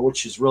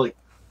 which is really,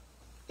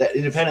 that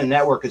independent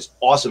network is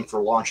awesome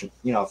for launching,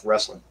 for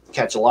wrestling.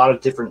 Catch a lot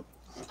of different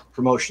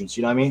promotions,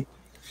 you know what I mean?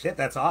 Shit,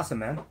 that's awesome,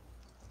 man.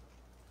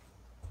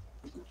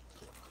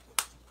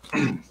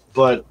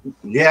 But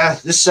yeah,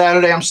 this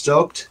Saturday I'm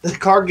stoked. The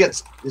card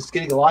is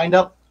getting lined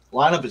up.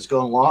 Lineup is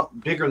going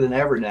bigger than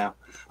ever now.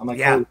 I'm like,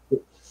 yeah.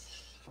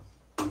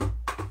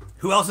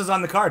 Who else is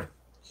on the card?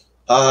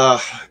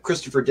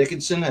 Christopher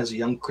Dickinson, as a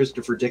young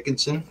Christopher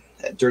Dickinson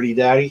at Dirty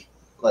Daddy,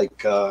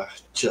 like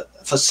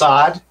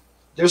Facade.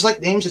 There's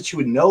like names that you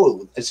would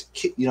know as a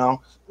kid,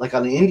 like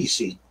on the indie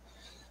scene.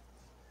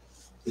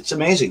 It's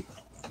amazing.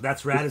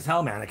 That's rad as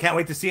hell, man. I can't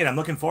wait to see it. I'm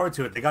looking forward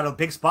to it. They got a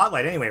big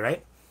spotlight anyway,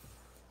 right?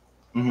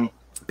 Mm-hmm.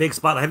 Big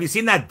spotlight. Have you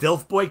seen that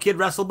Dilf Boy kid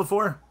wrestle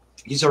before?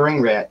 He's a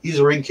ring rat. He's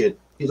a ring kid.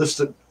 He lifts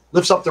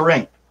up the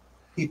ring.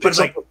 He picks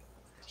up.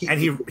 And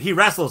he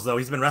wrestles though.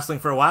 He's been wrestling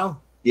for a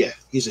while. Yeah,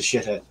 he's a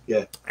shithead.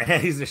 Yeah,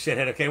 he's a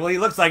shithead. Okay, well he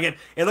looks like it.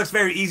 It looks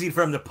very easy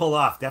for him to pull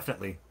off.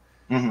 Definitely.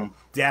 Mm-hmm.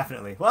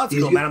 Definitely. Well, that's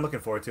cool, man. I'm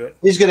looking forward to it.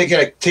 He's gonna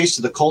get a taste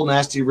of the cold,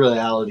 nasty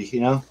reality.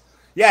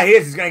 Yeah, he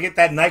is. He's gonna get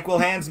that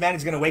NyQuil hands, man.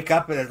 He's gonna wake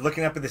up and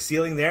looking up at the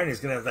ceiling there, and he's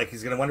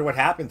gonna wonder what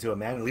happened to him,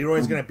 man. And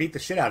Leroy's gonna beat the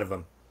shit out of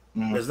him.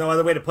 Mm-hmm. There's no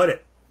other way to put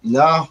it.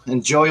 No,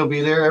 and Joey will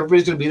be there.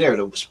 Everybody's gonna be there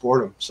to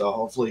support him. So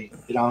hopefully,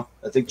 I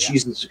think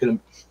Cheese is gonna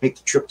make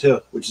the trip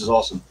too, which is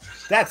awesome.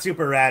 That's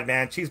super rad,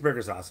 man.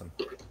 Cheeseburger's awesome.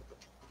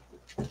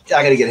 I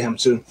gotta get him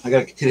soon. I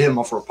gotta get him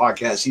up for a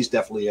podcast. He's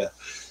definitely a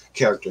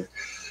character.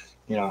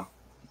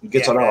 He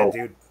gets on our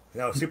dude.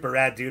 No, super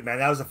rad, dude, man.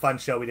 That was a fun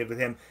show we did with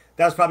him.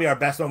 That was probably our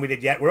best one we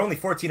did yet. We're only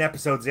 14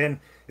 episodes in.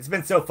 It's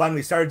been so fun.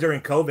 We started during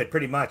COVID,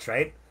 pretty much,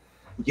 right?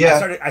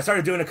 Yeah. I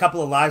started doing a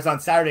couple of lives on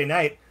Saturday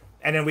night,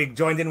 and then we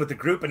joined in with the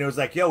group, and it was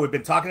like, yo, we've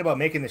been talking about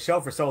making the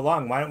show for so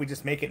long. Why don't we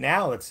just make it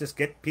now? Let's just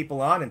get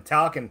people on and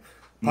talk and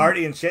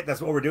party and shit. That's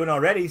what we're doing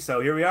already.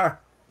 So here we are.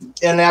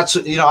 And that's,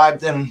 I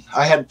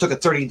took a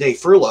 30-day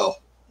furlough,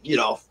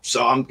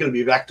 so I'm going to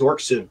be back to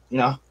work soon,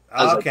 I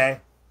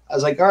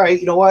was like, all right,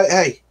 you know what?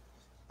 Hey,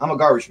 I'm a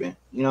garbage man,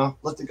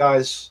 let the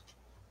guys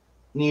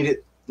need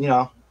it,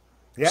 Yeah.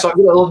 So I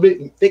get a little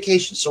bit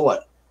vacation. So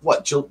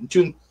what?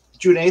 June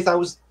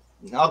 8th,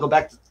 I'll go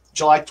back to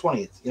July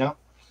 20th,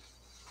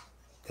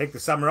 Take the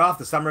summer off,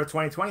 the summer of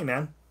 2020,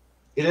 man.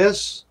 It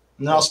is.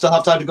 And then I'll still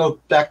have time to go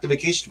back to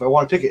vacation if I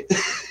want to pick it,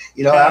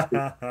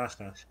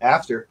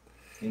 after,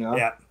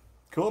 Yeah.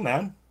 Cool,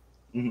 man.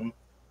 Mm-hmm.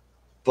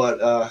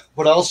 But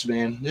what else,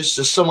 man? There's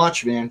just so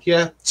much, man.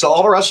 Yeah. So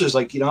all the wrestlers,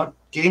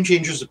 Game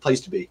Changer is a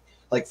place to be,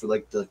 for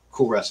the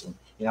cool wrestling,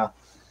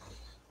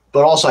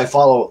 But also I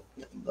follow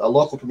a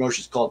local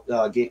promotion called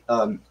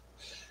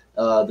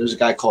there's a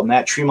guy called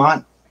Matt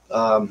Tremont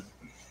from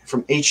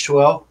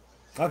H2O.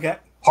 Okay.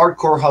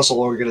 Hardcore Hustle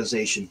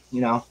organization,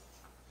 They're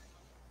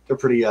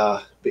pretty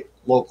big,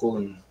 local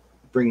and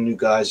bring new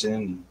guys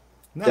in.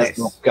 Nice.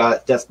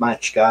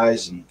 Deathmatch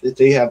guys, and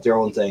they have their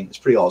own thing. It's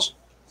pretty awesome.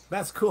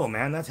 That's cool,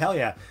 man. That's hell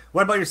yeah.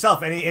 What about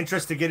yourself? Any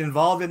interest to get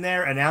involved in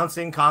there,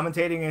 announcing,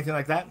 commentating, anything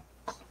like that?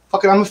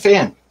 Fucking, I'm a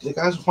fan. You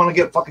guys want to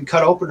get fucking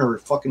cut open or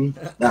fucking?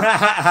 No.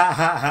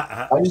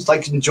 I just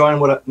like enjoying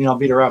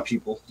being around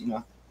people.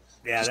 Yeah,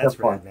 just that's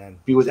right, man.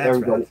 Be with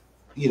everybody.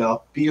 Rad.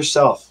 Be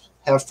yourself.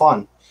 Have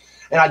fun.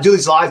 And I do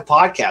these live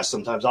podcasts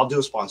sometimes. I'll do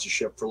a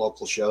sponsorship for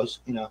local shows.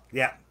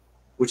 Yeah.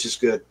 Which is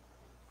good.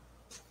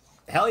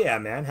 Hell yeah,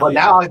 man. But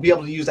now I'd be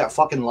able to use that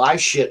fucking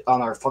live shit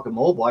on our fucking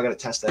mobile. I got to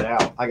test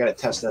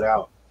that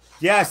out.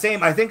 Yeah,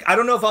 same. I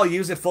don't know if I'll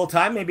use it full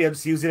time. Maybe I'll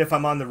just use it if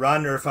I'm on the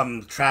run or if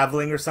I'm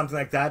traveling or something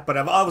like that. But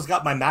I've always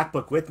got my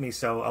MacBook with me,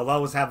 so I'll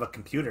always have a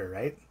computer,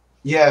 right?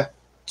 Yeah.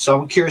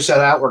 So I'm curious how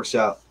that works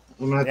out.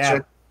 I'm going to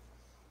check.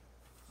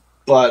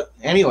 But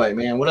anyway,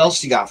 man, what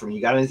else you got for me?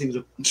 You got anything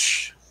to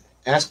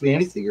ask me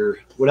anything? Or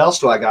what else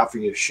do I got for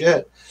you?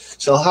 Shit.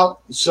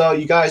 So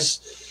you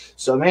guys,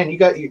 man, you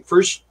got your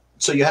first.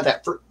 So you had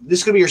that. This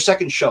is gonna be your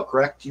second show,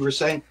 correct? You were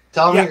saying.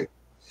 Tell me.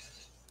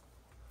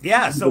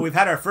 Yeah. So we've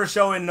had our first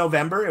show in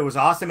November. It was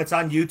awesome. It's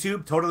on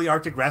YouTube. Totally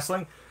Arctic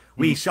Wrestling.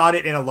 We shot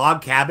it in a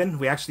log cabin.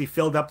 We actually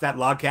filled up that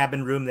log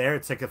cabin room there.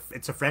 It's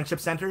a friendship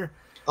center.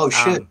 Oh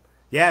shit.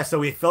 Yeah. So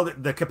we filled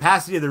it. The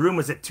capacity of the room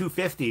was at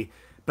 250,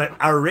 but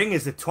our ring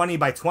is at 20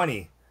 by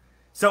 20.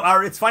 So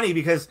it's funny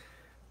because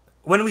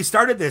when we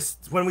started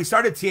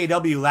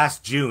TAW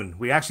last June,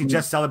 we actually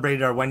just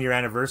celebrated our 1-year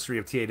anniversary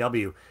of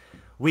TAW.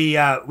 We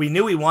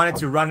knew we wanted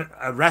to run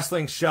a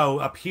wrestling show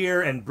up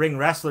here and bring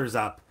wrestlers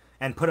up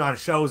and put on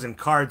shows and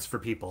cards for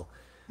people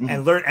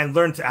and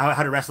learn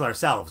how to wrestle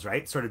ourselves,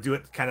 right? Sort of do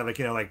it kind of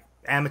like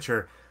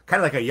amateur,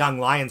 kind of like a Young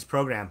Lions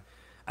program.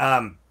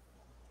 But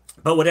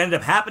what ended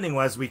up happening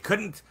was we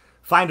couldn't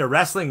find a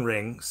wrestling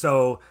ring,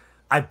 so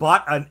I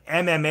bought an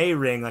MMA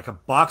ring, like a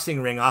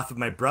boxing ring, off of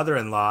my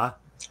brother-in-law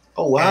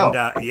Oh wow.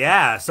 And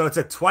yeah, so it's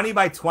a 20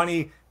 by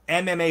 20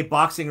 MMA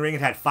boxing ring.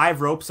 It had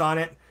 5 ropes on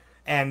it,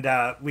 and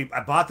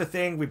I bought the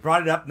thing. We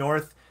brought it up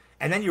north,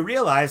 and then you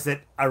realize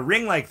that a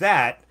ring like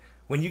that,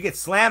 when you get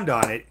slammed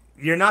on it,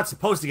 you're not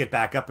supposed to get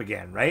back up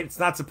again, right? It's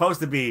not supposed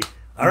to be,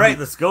 all right,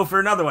 let's go for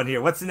another one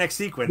here. What's the next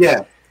sequence?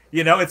 Yeah.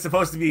 You know, it's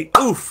supposed to be,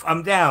 oof,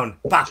 I'm down.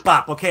 Bop,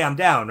 bop. Okay, I'm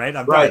down, right?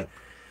 I'm Right. done.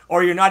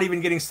 Or you're not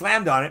even getting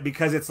slammed on it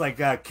because it's like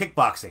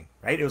kickboxing,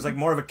 right? It was like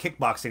more of a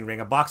kickboxing ring,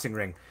 a boxing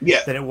ring, Yeah.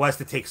 than it was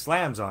to take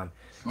slams on.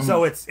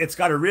 So it's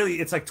got a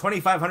really, it's like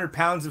 2,500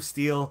 pounds of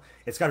steel.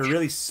 It's got a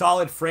really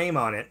solid frame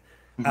on it.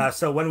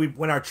 So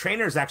when our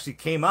trainers actually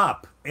came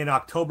up in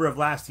October of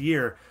last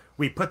year,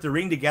 we put the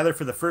ring together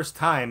for the first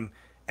time,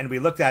 and we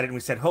looked at it and we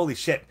said, holy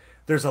shit,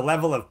 there's a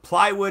level of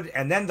plywood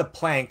and then the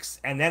planks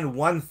and then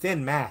one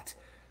thin mat.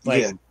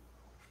 Like, Yeah.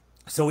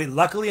 so we,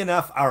 luckily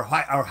enough, our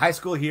high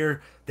school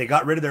here, they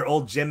got rid of their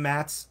old gym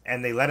mats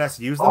and they let us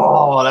use them.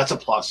 Oh, that's a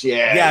plus.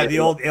 Yeah. Yeah, the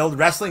old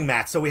wrestling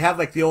mats. So we have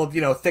like the old,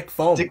 thick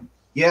foam.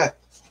 Yeah.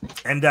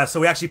 And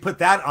so we actually put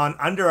that on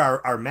under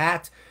our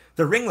mat.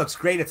 The ring looks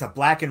great. It's a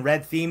black and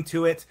red theme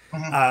to it.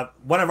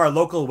 One of our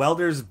local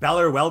welders,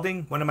 Beller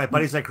Welding, one of my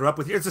buddies I grew up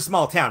with here. It's a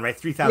small town, right?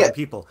 3,000 Yeah.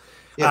 people.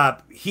 Yeah.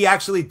 He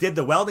actually did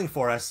the welding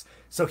for us.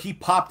 So he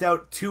popped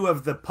out 2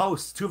 of the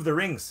posts, 2 of the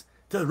rings,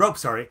 to the rope,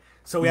 sorry.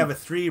 So we have a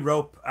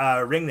 3-rope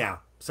ring now.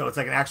 So it's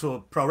like an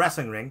actual pro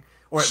wrestling ring,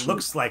 or it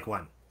looks like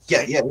one.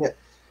 Yeah. Yeah. Yeah.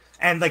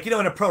 And like, in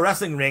a pro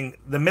wrestling ring,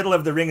 the middle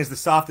of the ring is the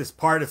softest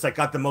part. It's like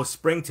got the most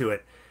spring to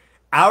it.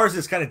 Ours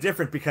is kind of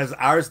different because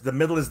the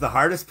middle is the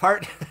hardest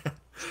part.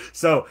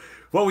 So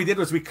what we did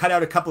was we cut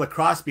out a couple of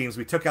cross beams.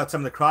 We took out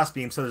some of the cross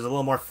beams so there's a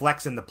little more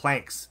flex in the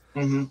planks.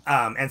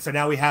 And so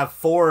now we have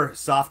 4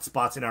 soft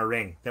spots in our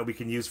ring that we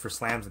can use for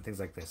slams and things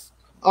like this.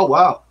 Oh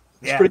wow.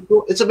 It's pretty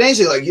cool. It's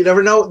amazing. Like, you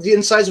never know, the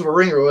insides of a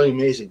ring are really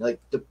amazing. Like,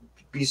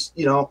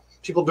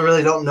 people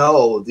really don't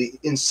know the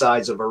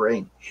insides of a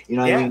ring. You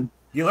know what I mean?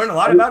 You learn a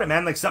lot about it,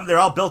 man. Like, they're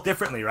all built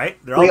differently,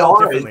 right? They're all They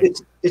built are. differently.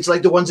 It's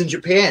like the ones in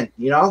Japan.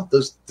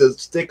 Those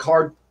thick,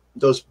 hard.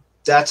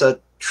 That's a.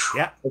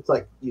 Yeah. It's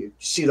like you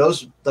see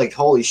those, like,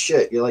 holy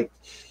shit. You're like,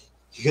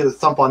 you get a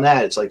thump on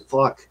that. It's like,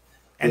 fuck.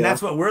 And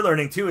that's what we're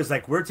learning too. Is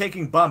like we're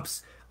taking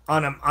bumps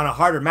on a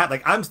harder mat.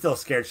 Like, I'm still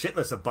scared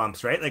shitless of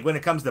bumps, right? Like, when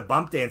it comes to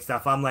bump day and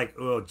stuff, I'm like,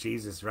 oh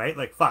Jesus, right?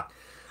 Like, fuck,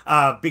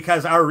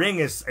 because our ring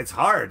it's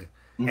hard.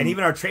 And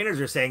even our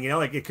trainers are saying,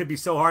 like, it could be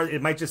so hard,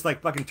 it might just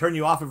like fucking turn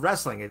you off of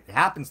wrestling. It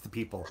happens to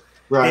people.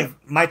 Right.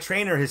 My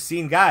trainer has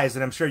seen guys,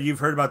 and I'm sure you've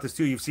heard about this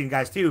too. You've seen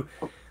guys too,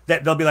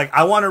 that they'll be like,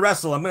 I want to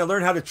wrestle. I'm going to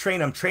learn how to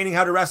train. I'm training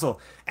how to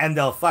wrestle. And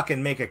they'll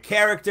fucking make a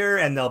character,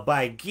 and they'll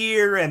buy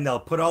gear, and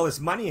they'll put all this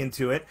money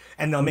into it,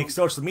 and they'll make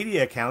social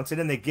media accounts, and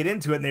then they get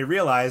into it and they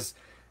realize,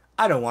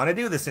 I don't want to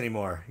do this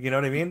anymore. You know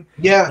what I mean?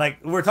 Yeah.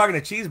 Like, we're talking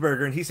to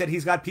Cheeseburger, and he said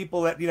he's got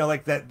people that,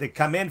 like that they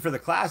come in for the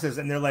classes,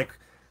 and they're like,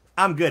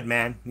 I'm good,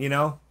 man.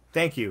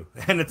 Thank you.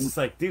 And it's just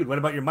like, dude, what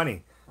about your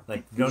money?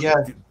 Like, do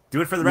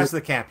it for the rest of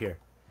the camp here.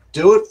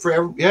 Do it for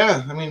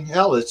I mean,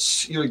 hell,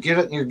 you're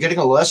getting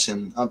a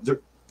lesson on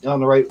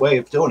the right way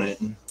of doing it,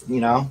 and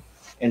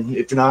and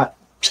if you're not,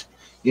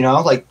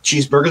 like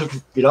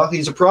Cheeseburger,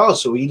 he's a pro,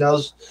 so he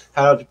knows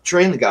how to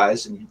train the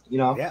guys, and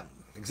Yeah,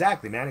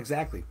 exactly, man,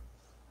 exactly.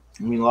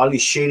 I mean, a lot of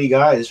these shady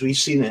guys, we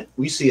see it.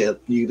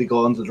 They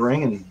go into the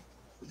ring and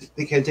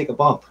they can't take a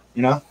bump,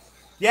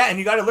 Yeah, and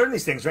you got to learn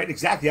these things, right?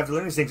 Exactly, you have to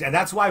learn these things, and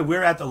that's why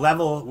we're at the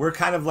level. We're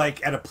kind of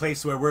like at a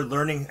place where we're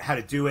learning how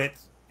to do it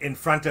in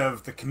front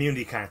of the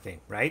community, kind of thing,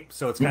 right?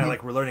 So it's kind of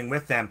like we're learning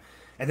with them,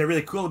 and they're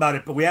really cool about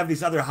it. But we have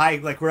these other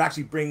we're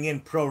actually bringing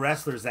in pro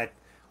wrestlers that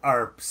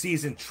are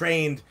seasoned,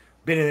 trained,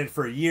 been in it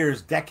for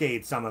years,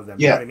 decades, some of them.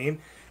 You know what I mean?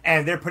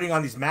 And they're putting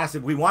on these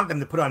massive. We want them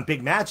to put on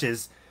big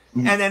matches,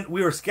 and then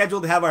we were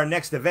scheduled to have our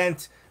next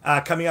event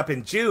coming up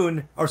in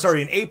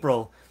in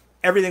April.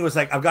 Everything was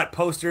like, I've got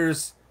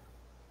posters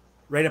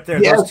right up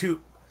there. Yeah. Those 2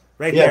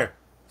 right there.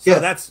 So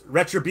that's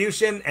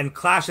Retribution and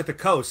Clash at the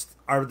Coast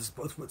are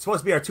supposed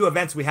to be our 2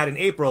 events we had in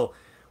April,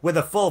 with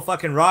a full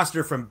fucking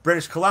roster from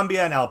British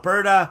Columbia and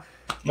Alberta.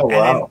 Oh,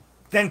 wow. And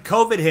then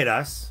COVID hit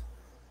us,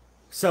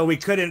 so we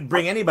couldn't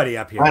bring anybody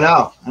up here. I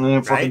know. I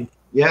mean, right?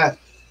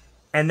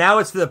 And now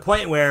it's to the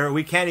point where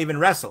we can't even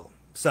wrestle.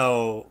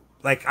 So,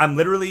 like,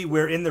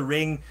 we're in the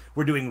ring,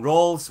 we're doing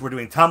rolls, we're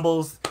doing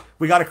tumbles.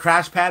 We got a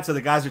crash pad, so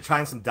the guys are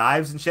trying some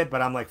dives and shit,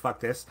 but I'm like, fuck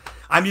this.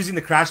 I'm using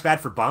the crash pad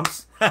for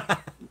bumps.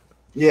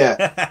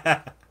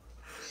 Yeah.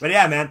 But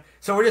yeah, man.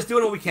 So we're just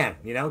doing what we can,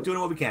 doing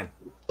what we can.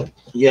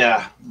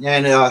 Yeah.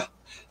 And,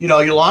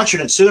 you're launching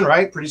it soon,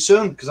 right? Pretty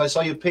soon, because I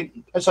saw you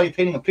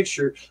painting a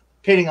picture,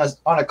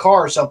 on a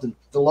car or something,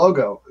 the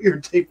logo.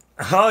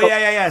 Oh,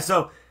 yeah.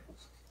 So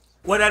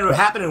what ended up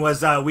happening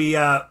was the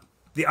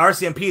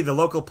RCMP, the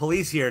local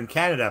police here in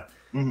Canada,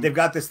 they've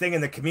got this thing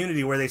in the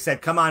community where they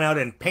said, come on out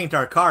and paint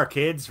our car,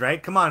 kids,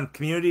 right? Come on,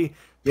 community,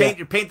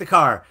 paint the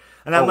car.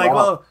 And I'm like,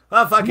 wow.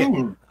 well, fuck it.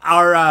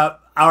 Our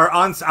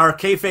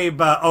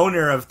kayfabe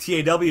owner of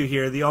TAW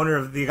here,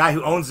 the guy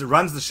who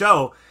runs the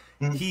show,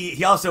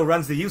 he also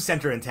runs the youth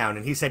center in town,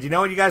 and he said, you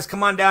know what, you guys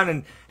come on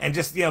down and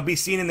just be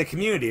seen in the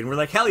community, and we're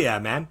like, hell yeah,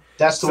 man.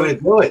 That's the way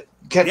to do it.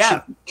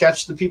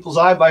 Catch the people's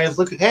eye by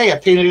look. Hey, I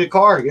painted a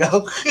car.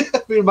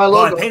 I painted my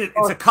logo.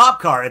 It's a cop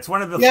car. It's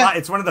one of the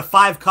it's one of the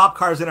 5 cop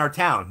cars in our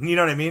town. You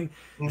know what I mean?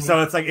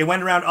 So it's like it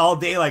went around all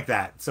day like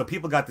that. So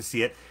people got to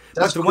see it.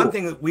 That's the one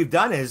thing that we've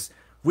done is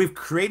we've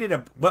created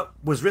what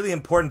was really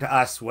important to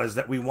us was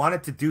that we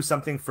wanted to do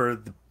something for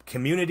the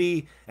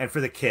community and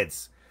for the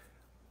kids.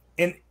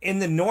 In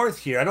the north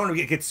here, I don't want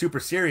to get super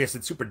serious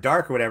and super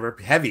dark or whatever,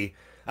 heavy.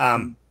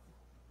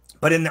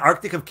 But in the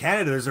Arctic of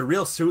Canada, there's a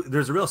real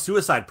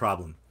suicide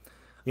problem.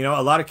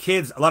 A lot of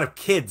kids,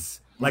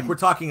 like we're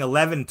talking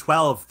 11,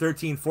 12,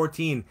 13,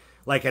 14,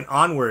 like and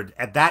onward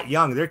at that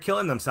young, they're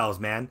killing themselves,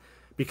 man,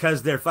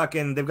 because they've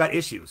got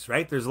issues,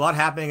 right? There's a lot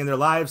happening in their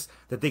lives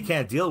that they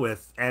can't deal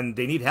with, and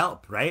they need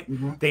help, right?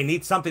 They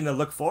need something to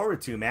look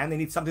forward to, man. They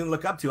need something to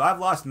look up to. I've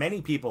lost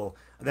many people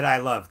that I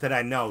love, that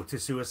I know, to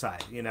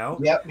suicide,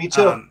 Yeah, me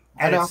too.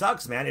 And it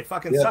sucks, man. It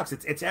fucking sucks.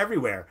 It's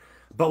everywhere.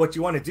 But what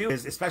you want to do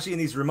is, especially in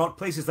these remote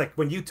places, like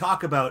when you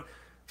talk about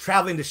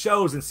traveling to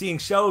shows and seeing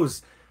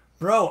shows,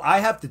 bro, I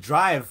have to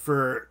drive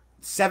for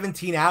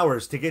 17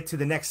 hours to get to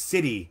the next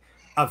city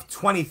of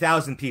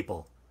 20,000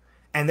 people,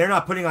 and they're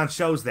not putting on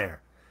shows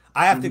there.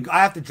 I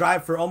have to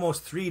drive for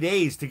almost 3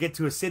 days to get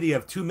to a city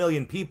of 2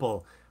 million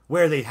people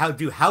where they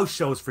do house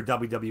shows for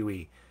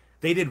WWE.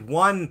 They did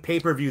one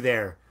pay-per-view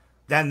there.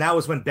 Then that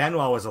was when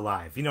Benoit was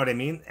alive. You know what I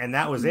mean? And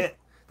that was it.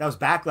 That was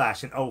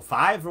Backlash in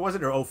 05, or was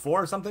it, or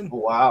 04 or something?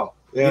 Wow.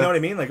 Yeah. You know what I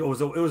mean? Like it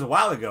was a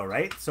while ago,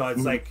 right? So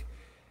it's like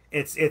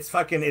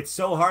it's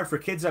so hard for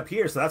kids up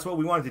here. So that's what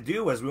we wanted to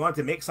do, was we wanted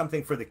to make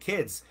something for the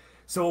kids.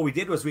 So what we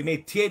did was we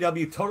made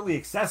TAW totally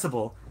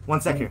accessible.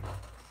 One second.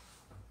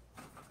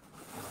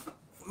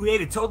 We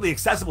made it totally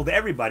accessible to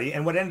everybody,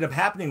 and what ended up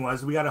happening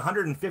was we got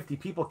 150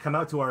 people come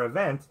out to our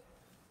event,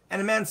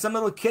 and man, some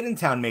little kid in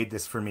town made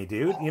this for me,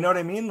 dude. You know what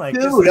I mean? Like,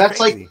 dude, that's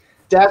crazy.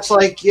 That's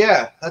like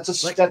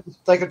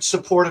a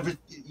supportive,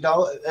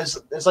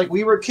 as like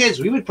we were kids,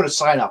 we would put a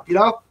sign up,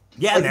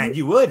 Yeah, like, man,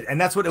 you would, and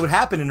that's what would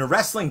happen in a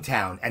wrestling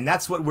town, and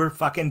that's what we're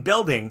fucking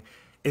building.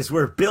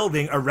 We're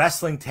building a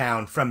wrestling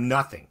town from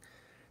nothing.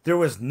 There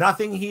was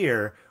nothing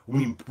here.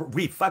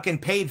 We fucking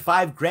paid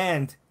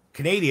 $5,000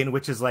 Canadian,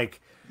 which is like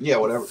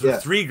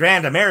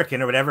 $3,000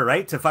 American or whatever,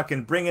 right? To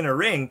fucking bring in a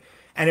ring.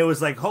 And it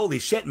was like, holy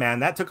shit,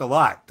 man, that took a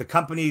lot. The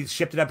company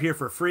shipped it up here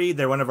for free.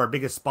 They're one of our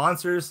biggest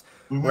sponsors.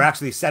 We're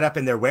actually set up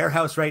in their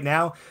warehouse right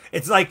now.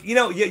 It's like, you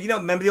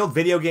remember the old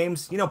video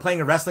games?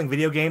 Playing a wrestling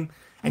video game,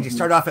 and you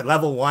start off at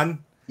level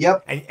 1.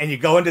 Yep. And you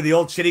go into the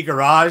old shitty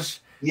garage.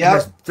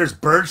 Yeah. There's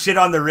bird shit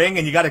on the ring,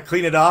 and you got to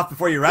clean it off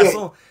before you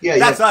wrestle. Yeah.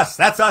 That's us.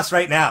 That's us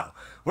right now.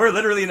 We're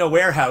literally in a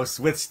warehouse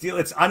with steel.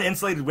 It's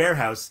uninsulated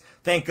warehouse.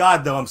 Thank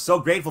God, though. I'm so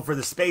grateful for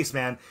the space,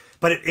 man.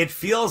 But it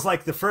feels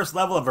like the first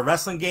level of a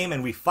wrestling game,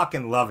 and we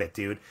fucking love it,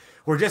 dude.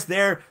 We're just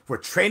there. We're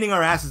training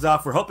our asses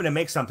off. We're hoping to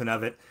make something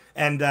of it,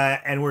 and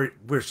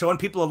we're showing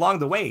people along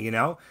the way.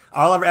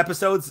 All of our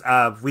episodes.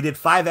 We did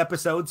 5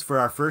 episodes for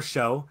our first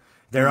show.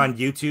 They're on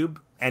YouTube,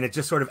 and it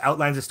just sort of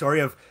outlines the story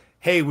of,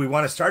 hey, we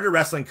want to start a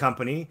wrestling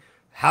company.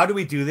 How do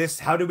we do this?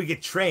 How do we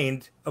get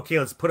trained? Okay,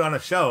 let's put on a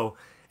show,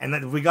 and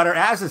then we got our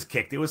asses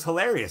kicked. It was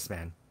hilarious,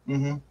 man.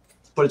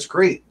 But it's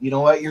great. You know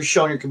what? You're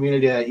showing your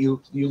community that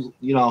you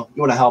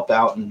want to help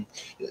out, and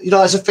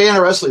as a fan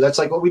of wrestling, that's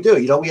like what we do.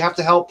 We have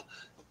to help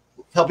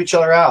each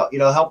other out.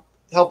 Help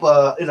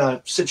in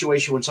a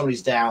situation when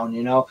somebody's down.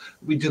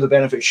 We do the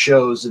benefit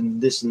shows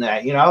and this and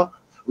that.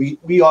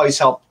 We always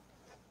help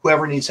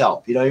whoever needs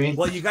help. You know what I mean?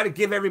 Well, you got to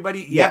give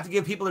everybody. You have to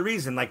give people a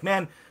reason. Like,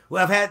 man,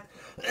 well, I've had.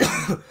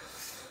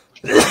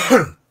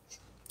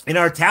 In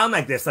our town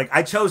like this, like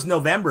I chose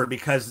November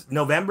because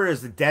November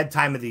is the dead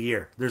time of the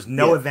year. There's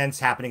no events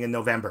happening in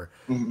November.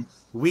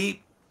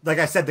 Like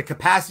I said, the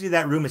capacity of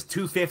that room is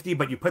 250,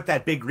 but you put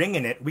that big ring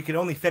in it, we could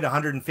only fit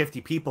 150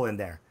 people in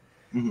there.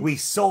 We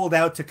sold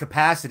out to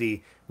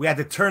capacity. We had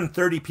to turn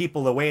 30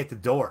 people away at the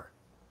door,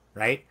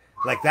 right?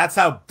 Like that's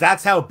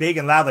how big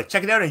and loud. Like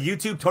check it out on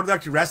YouTube, Total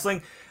Arctic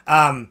Wrestling.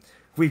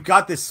 We've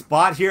got this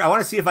spot here. I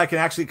want to see if I can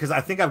actually, because I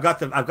think I've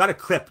got a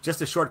clip,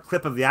 just a short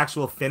clip of the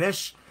actual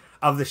finish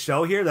of the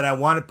show here that I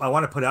want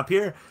to put up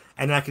here,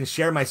 and I can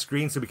share my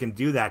screen so we can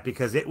do that,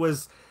 because it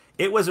was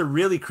a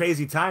really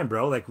crazy time,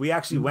 bro. Like we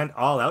actually went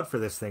all out for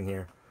this thing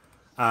here,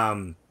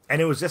 and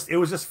it was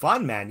just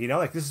fun, man.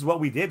 Like this is what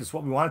we did. It's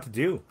what we wanted to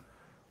do,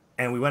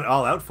 and we went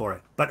all out for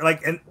it. But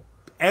like, and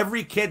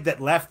every kid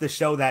that left the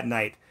show that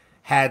night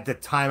had the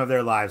time of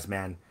their lives,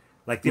 man.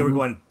 Like they were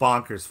going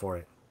bonkers for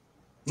it.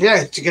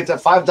 Yeah, to get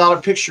that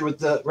 $5 picture with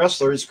the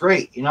wrestler is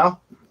great.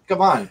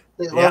 Come on,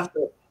 they love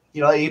it.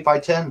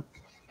 8x10.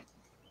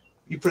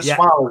 You put a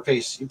smile on their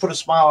face. You put a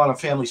smile on a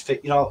family's face,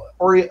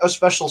 or a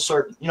special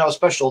a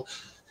special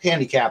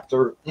handicapped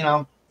or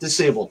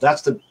disabled.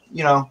 That's the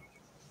Yeah,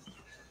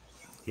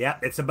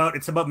 it's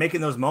about making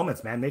those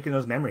moments, man, making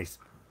those memories.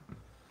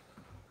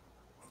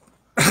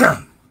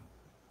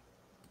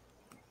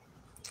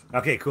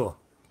 Okay, cool.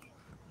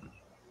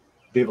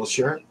 Be able to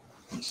share it.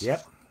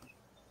 Yep.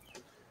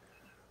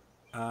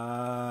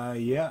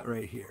 Yeah,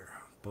 right here.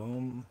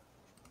 Boom.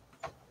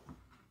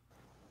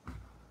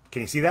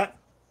 Can you see that?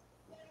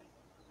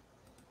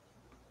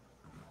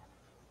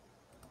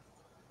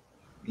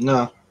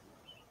 No,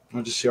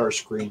 I'll just see our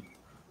screen.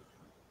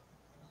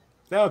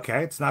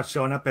 Okay, it's not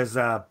showing up as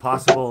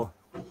possible.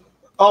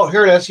 Oh,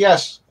 here it is.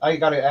 Yes, I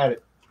got to add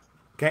it.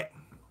 Okay,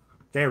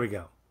 there we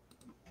go.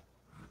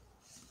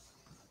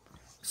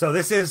 So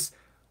this is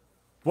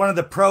one of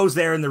the pros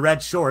there in the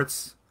red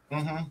shorts.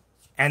 Mm-hmm.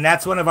 And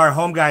that's one of our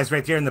home guys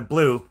right there in the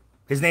blue.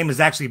 His name is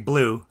actually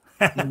Blue.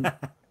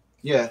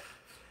 Yeah.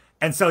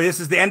 And so this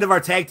is the end of our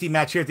tag team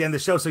match here at the end of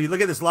the show. So you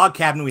look at this log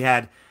cabin we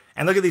had,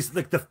 and look at these,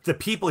 look the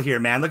people here,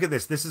 man. Look at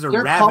this. This is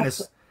They're ravenous.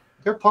 Pumped.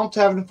 They're pumped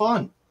having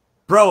fun.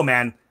 Bro,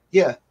 man.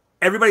 Yeah.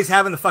 Everybody's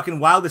having the fucking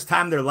wildest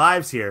time of their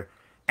lives here.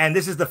 And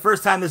this is the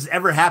first time this has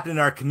ever happened in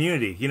our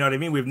community. You know what I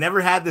mean? We've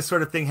never had this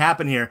sort of thing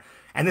happen here.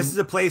 And this is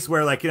a place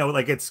where, like, you know,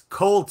 like it's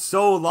cold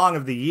so long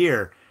of the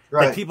year.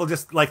 Right. Like people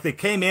just, like, they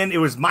came in, it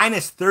was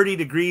minus 30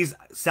 degrees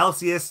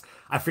Celsius.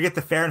 I forget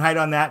the Fahrenheit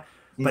on that.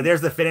 But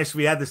there's the finish.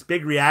 We had this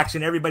big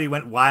reaction. Everybody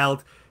went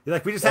wild.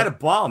 Like, we just had a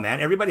ball,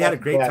 man. Everybody had a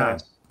great time.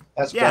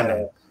 That's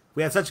man.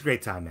 We had such a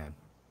great time, man.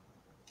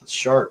 That's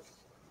sharp.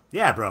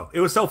 Yeah, bro.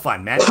 It was so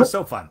fun, man. It was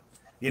so fun.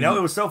 You know,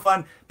 it was so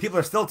fun. People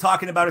are still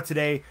talking about it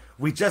today.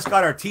 We just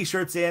got our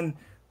T-shirts in.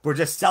 We're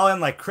just selling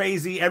like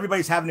crazy.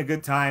 Everybody's having a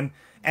good time.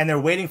 And they're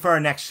waiting for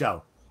our next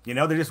show. You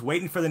know, they're just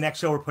waiting for the next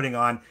show we're putting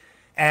on.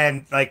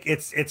 And, like,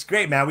 it's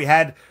great, man. We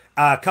had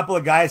a couple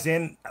of guys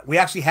in. We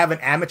actually have an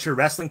amateur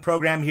wrestling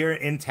program here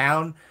in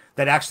town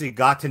that actually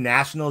got to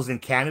nationals in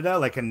Canada,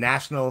 like a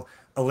national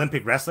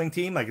Olympic wrestling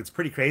team. Like, it's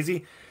pretty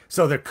crazy.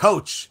 So their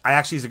coach,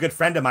 he's a good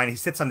friend of mine. He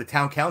sits on the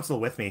town council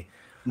with me.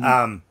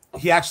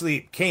 He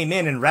actually came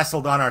in and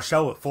wrestled on our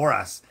show for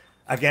us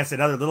against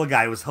another little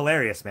guy. It was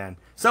hilarious, man.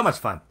 So much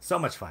fun. So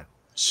much fun.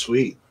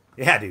 Sweet.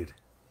 Yeah, dude.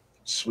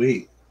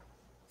 Sweet.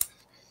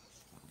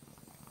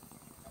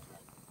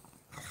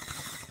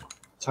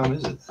 What time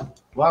is it?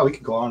 Wow, we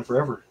could go on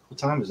forever. What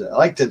time is it?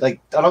 I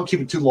don't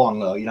keep it too long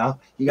though, you know?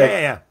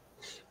 Yeah.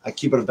 I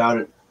keep it about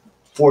at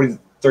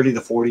 30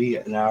 to 40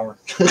 an hour.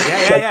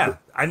 Yeah.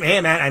 Hey,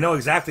 man, I know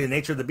exactly the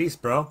nature of the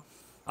beast, bro.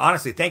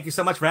 Honestly, thank you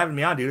so much for having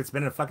me on, dude. It's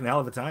been a fucking hell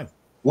of a time.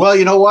 Well,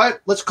 you know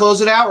what? Let's close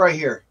it out right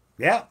here.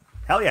 Yeah.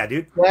 Hell yeah,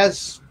 dude.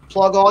 Yes,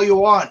 plug all you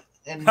want.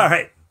 And All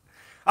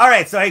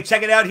right. So, hey,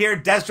 check it out here.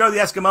 Deztro the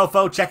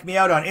Eskimofo. Check me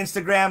out on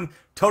Instagram.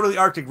 Totally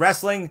Arctic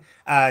Wrestling.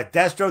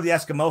 Deztro the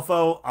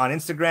Eskimofo on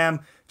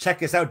Instagram.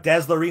 Check us out,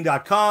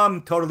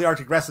 DezLoreen.com. Totally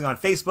Arctic Wrestling on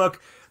Facebook.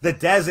 The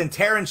Dez and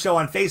Teryn Show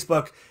on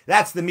Facebook.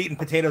 That's the meat and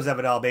potatoes of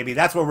it all, baby.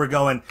 That's where we're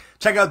going.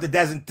 Check out the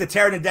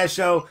Teryn and Dez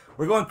Show.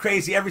 We're going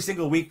crazy every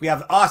single week. We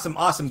have awesome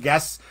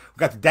guests. We've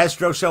got the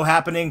Deztro Show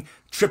happening.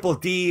 Triple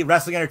D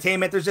Wrestling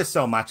Entertainment. There's just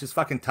so much. There's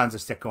fucking tons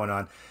of shit going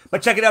on.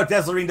 But check it out,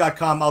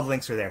 DezLoreen.com. All the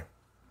links are there.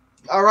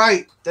 all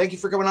right. Thank you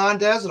for coming on,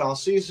 Dez, and I'll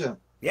see you soon.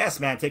 Yes,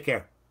 man. Take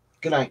care.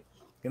 Good night.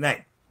 Good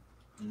night.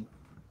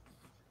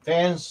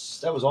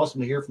 Fans, that was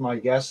awesome to hear from my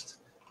guest.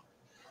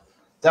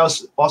 That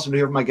was awesome to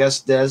hear from my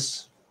guest,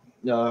 Dez,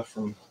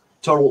 from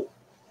Total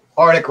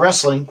Arctic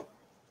Wrestling.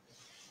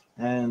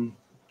 And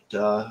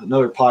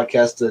another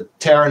podcast, the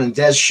Teryn and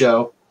Dez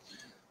Show,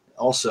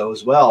 also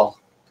as well,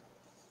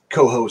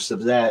 co-host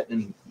of that.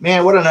 And,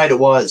 man, what a night it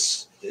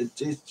was.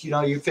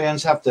 You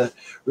fans have to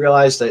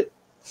realize that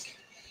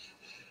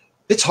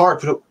it's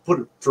hard to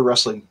put for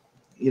wrestling,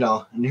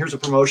 and here's a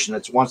promotion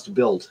that wants to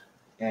build.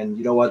 And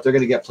you know what? They're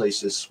going to get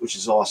places, which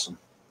is awesome.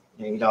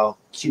 And,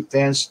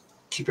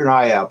 keep your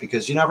eye out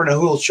because you never know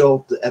who will show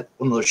up at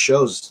one of those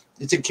shows.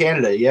 It's in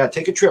Canada. Yeah,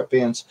 take a trip,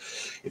 fans.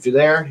 If you're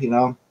there,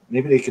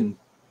 maybe they can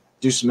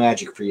do some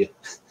magic for you.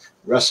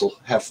 Wrestle,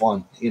 have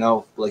fun.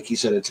 Like he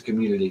said, it's a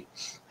community.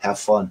 Have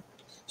fun.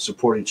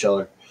 Support each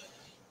other.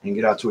 And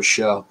get out to a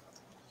show.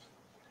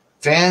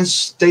 Fans,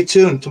 stay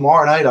tuned.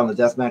 Tomorrow night on the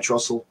Deathmatch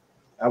Wrestle,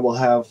 I will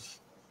have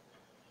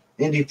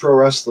indie pro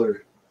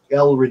wrestler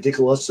El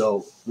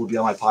Ridiculoso will be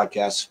on my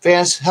podcast.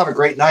 Fans, have a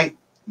great night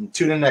and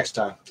tune in next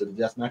time to the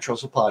Deathmatch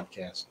Wrestle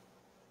podcast.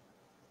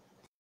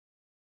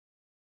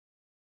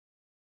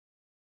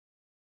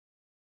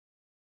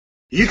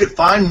 You can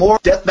find more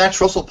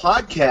Deathmatch Wrestle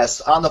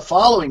podcasts on the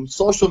following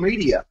social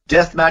media: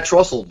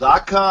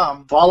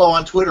 DeathmatchWrestle.com, follow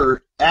on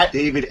Twitter at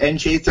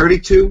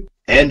DavidNJ32,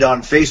 and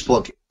on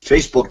Facebook,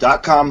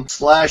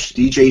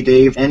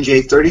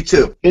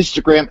 Facebook.com/DJDaveNJ32.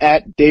 Instagram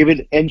at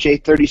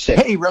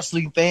DavidNJ36. Hey,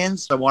 wrestling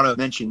fans, I want to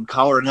mention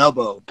Collar and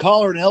Elbow.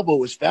 Collar and Elbow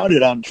was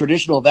founded on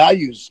traditional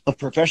values of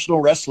professional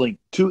wrestling.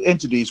 Two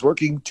entities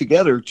working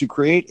together to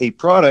create a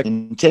product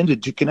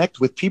intended to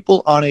connect with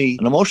people on an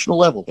emotional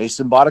level. A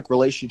symbiotic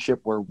relationship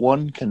where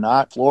one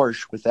cannot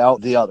flourish without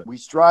the other. We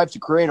strive to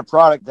create a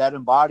product that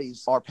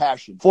embodies our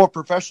passion for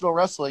professional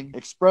wrestling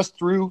expressed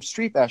through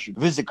street fashion.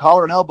 Visit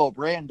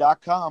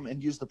collarandelbowbrand.com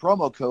and use the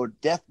promo code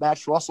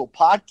Deathmatch Wrestle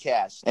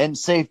Podcast and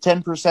save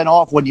 10%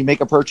 off when you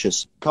make a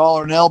purchase.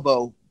 Collar and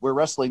Elbow, where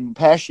wrestling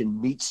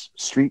passion meets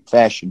street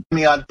fashion.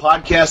 Me on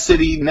Podcast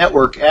City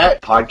Network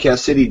at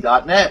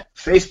podcastcity.net,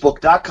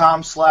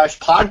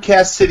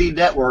 facebook.com/Podcast City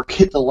Network.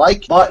 Hit the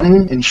like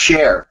button and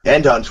share.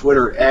 And on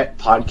Twitter at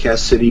Podcast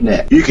City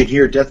Net. You can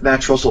hear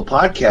Deathmatch Wrestle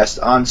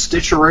Podcast on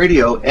Stitcher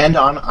Radio and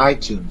on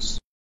iTunes.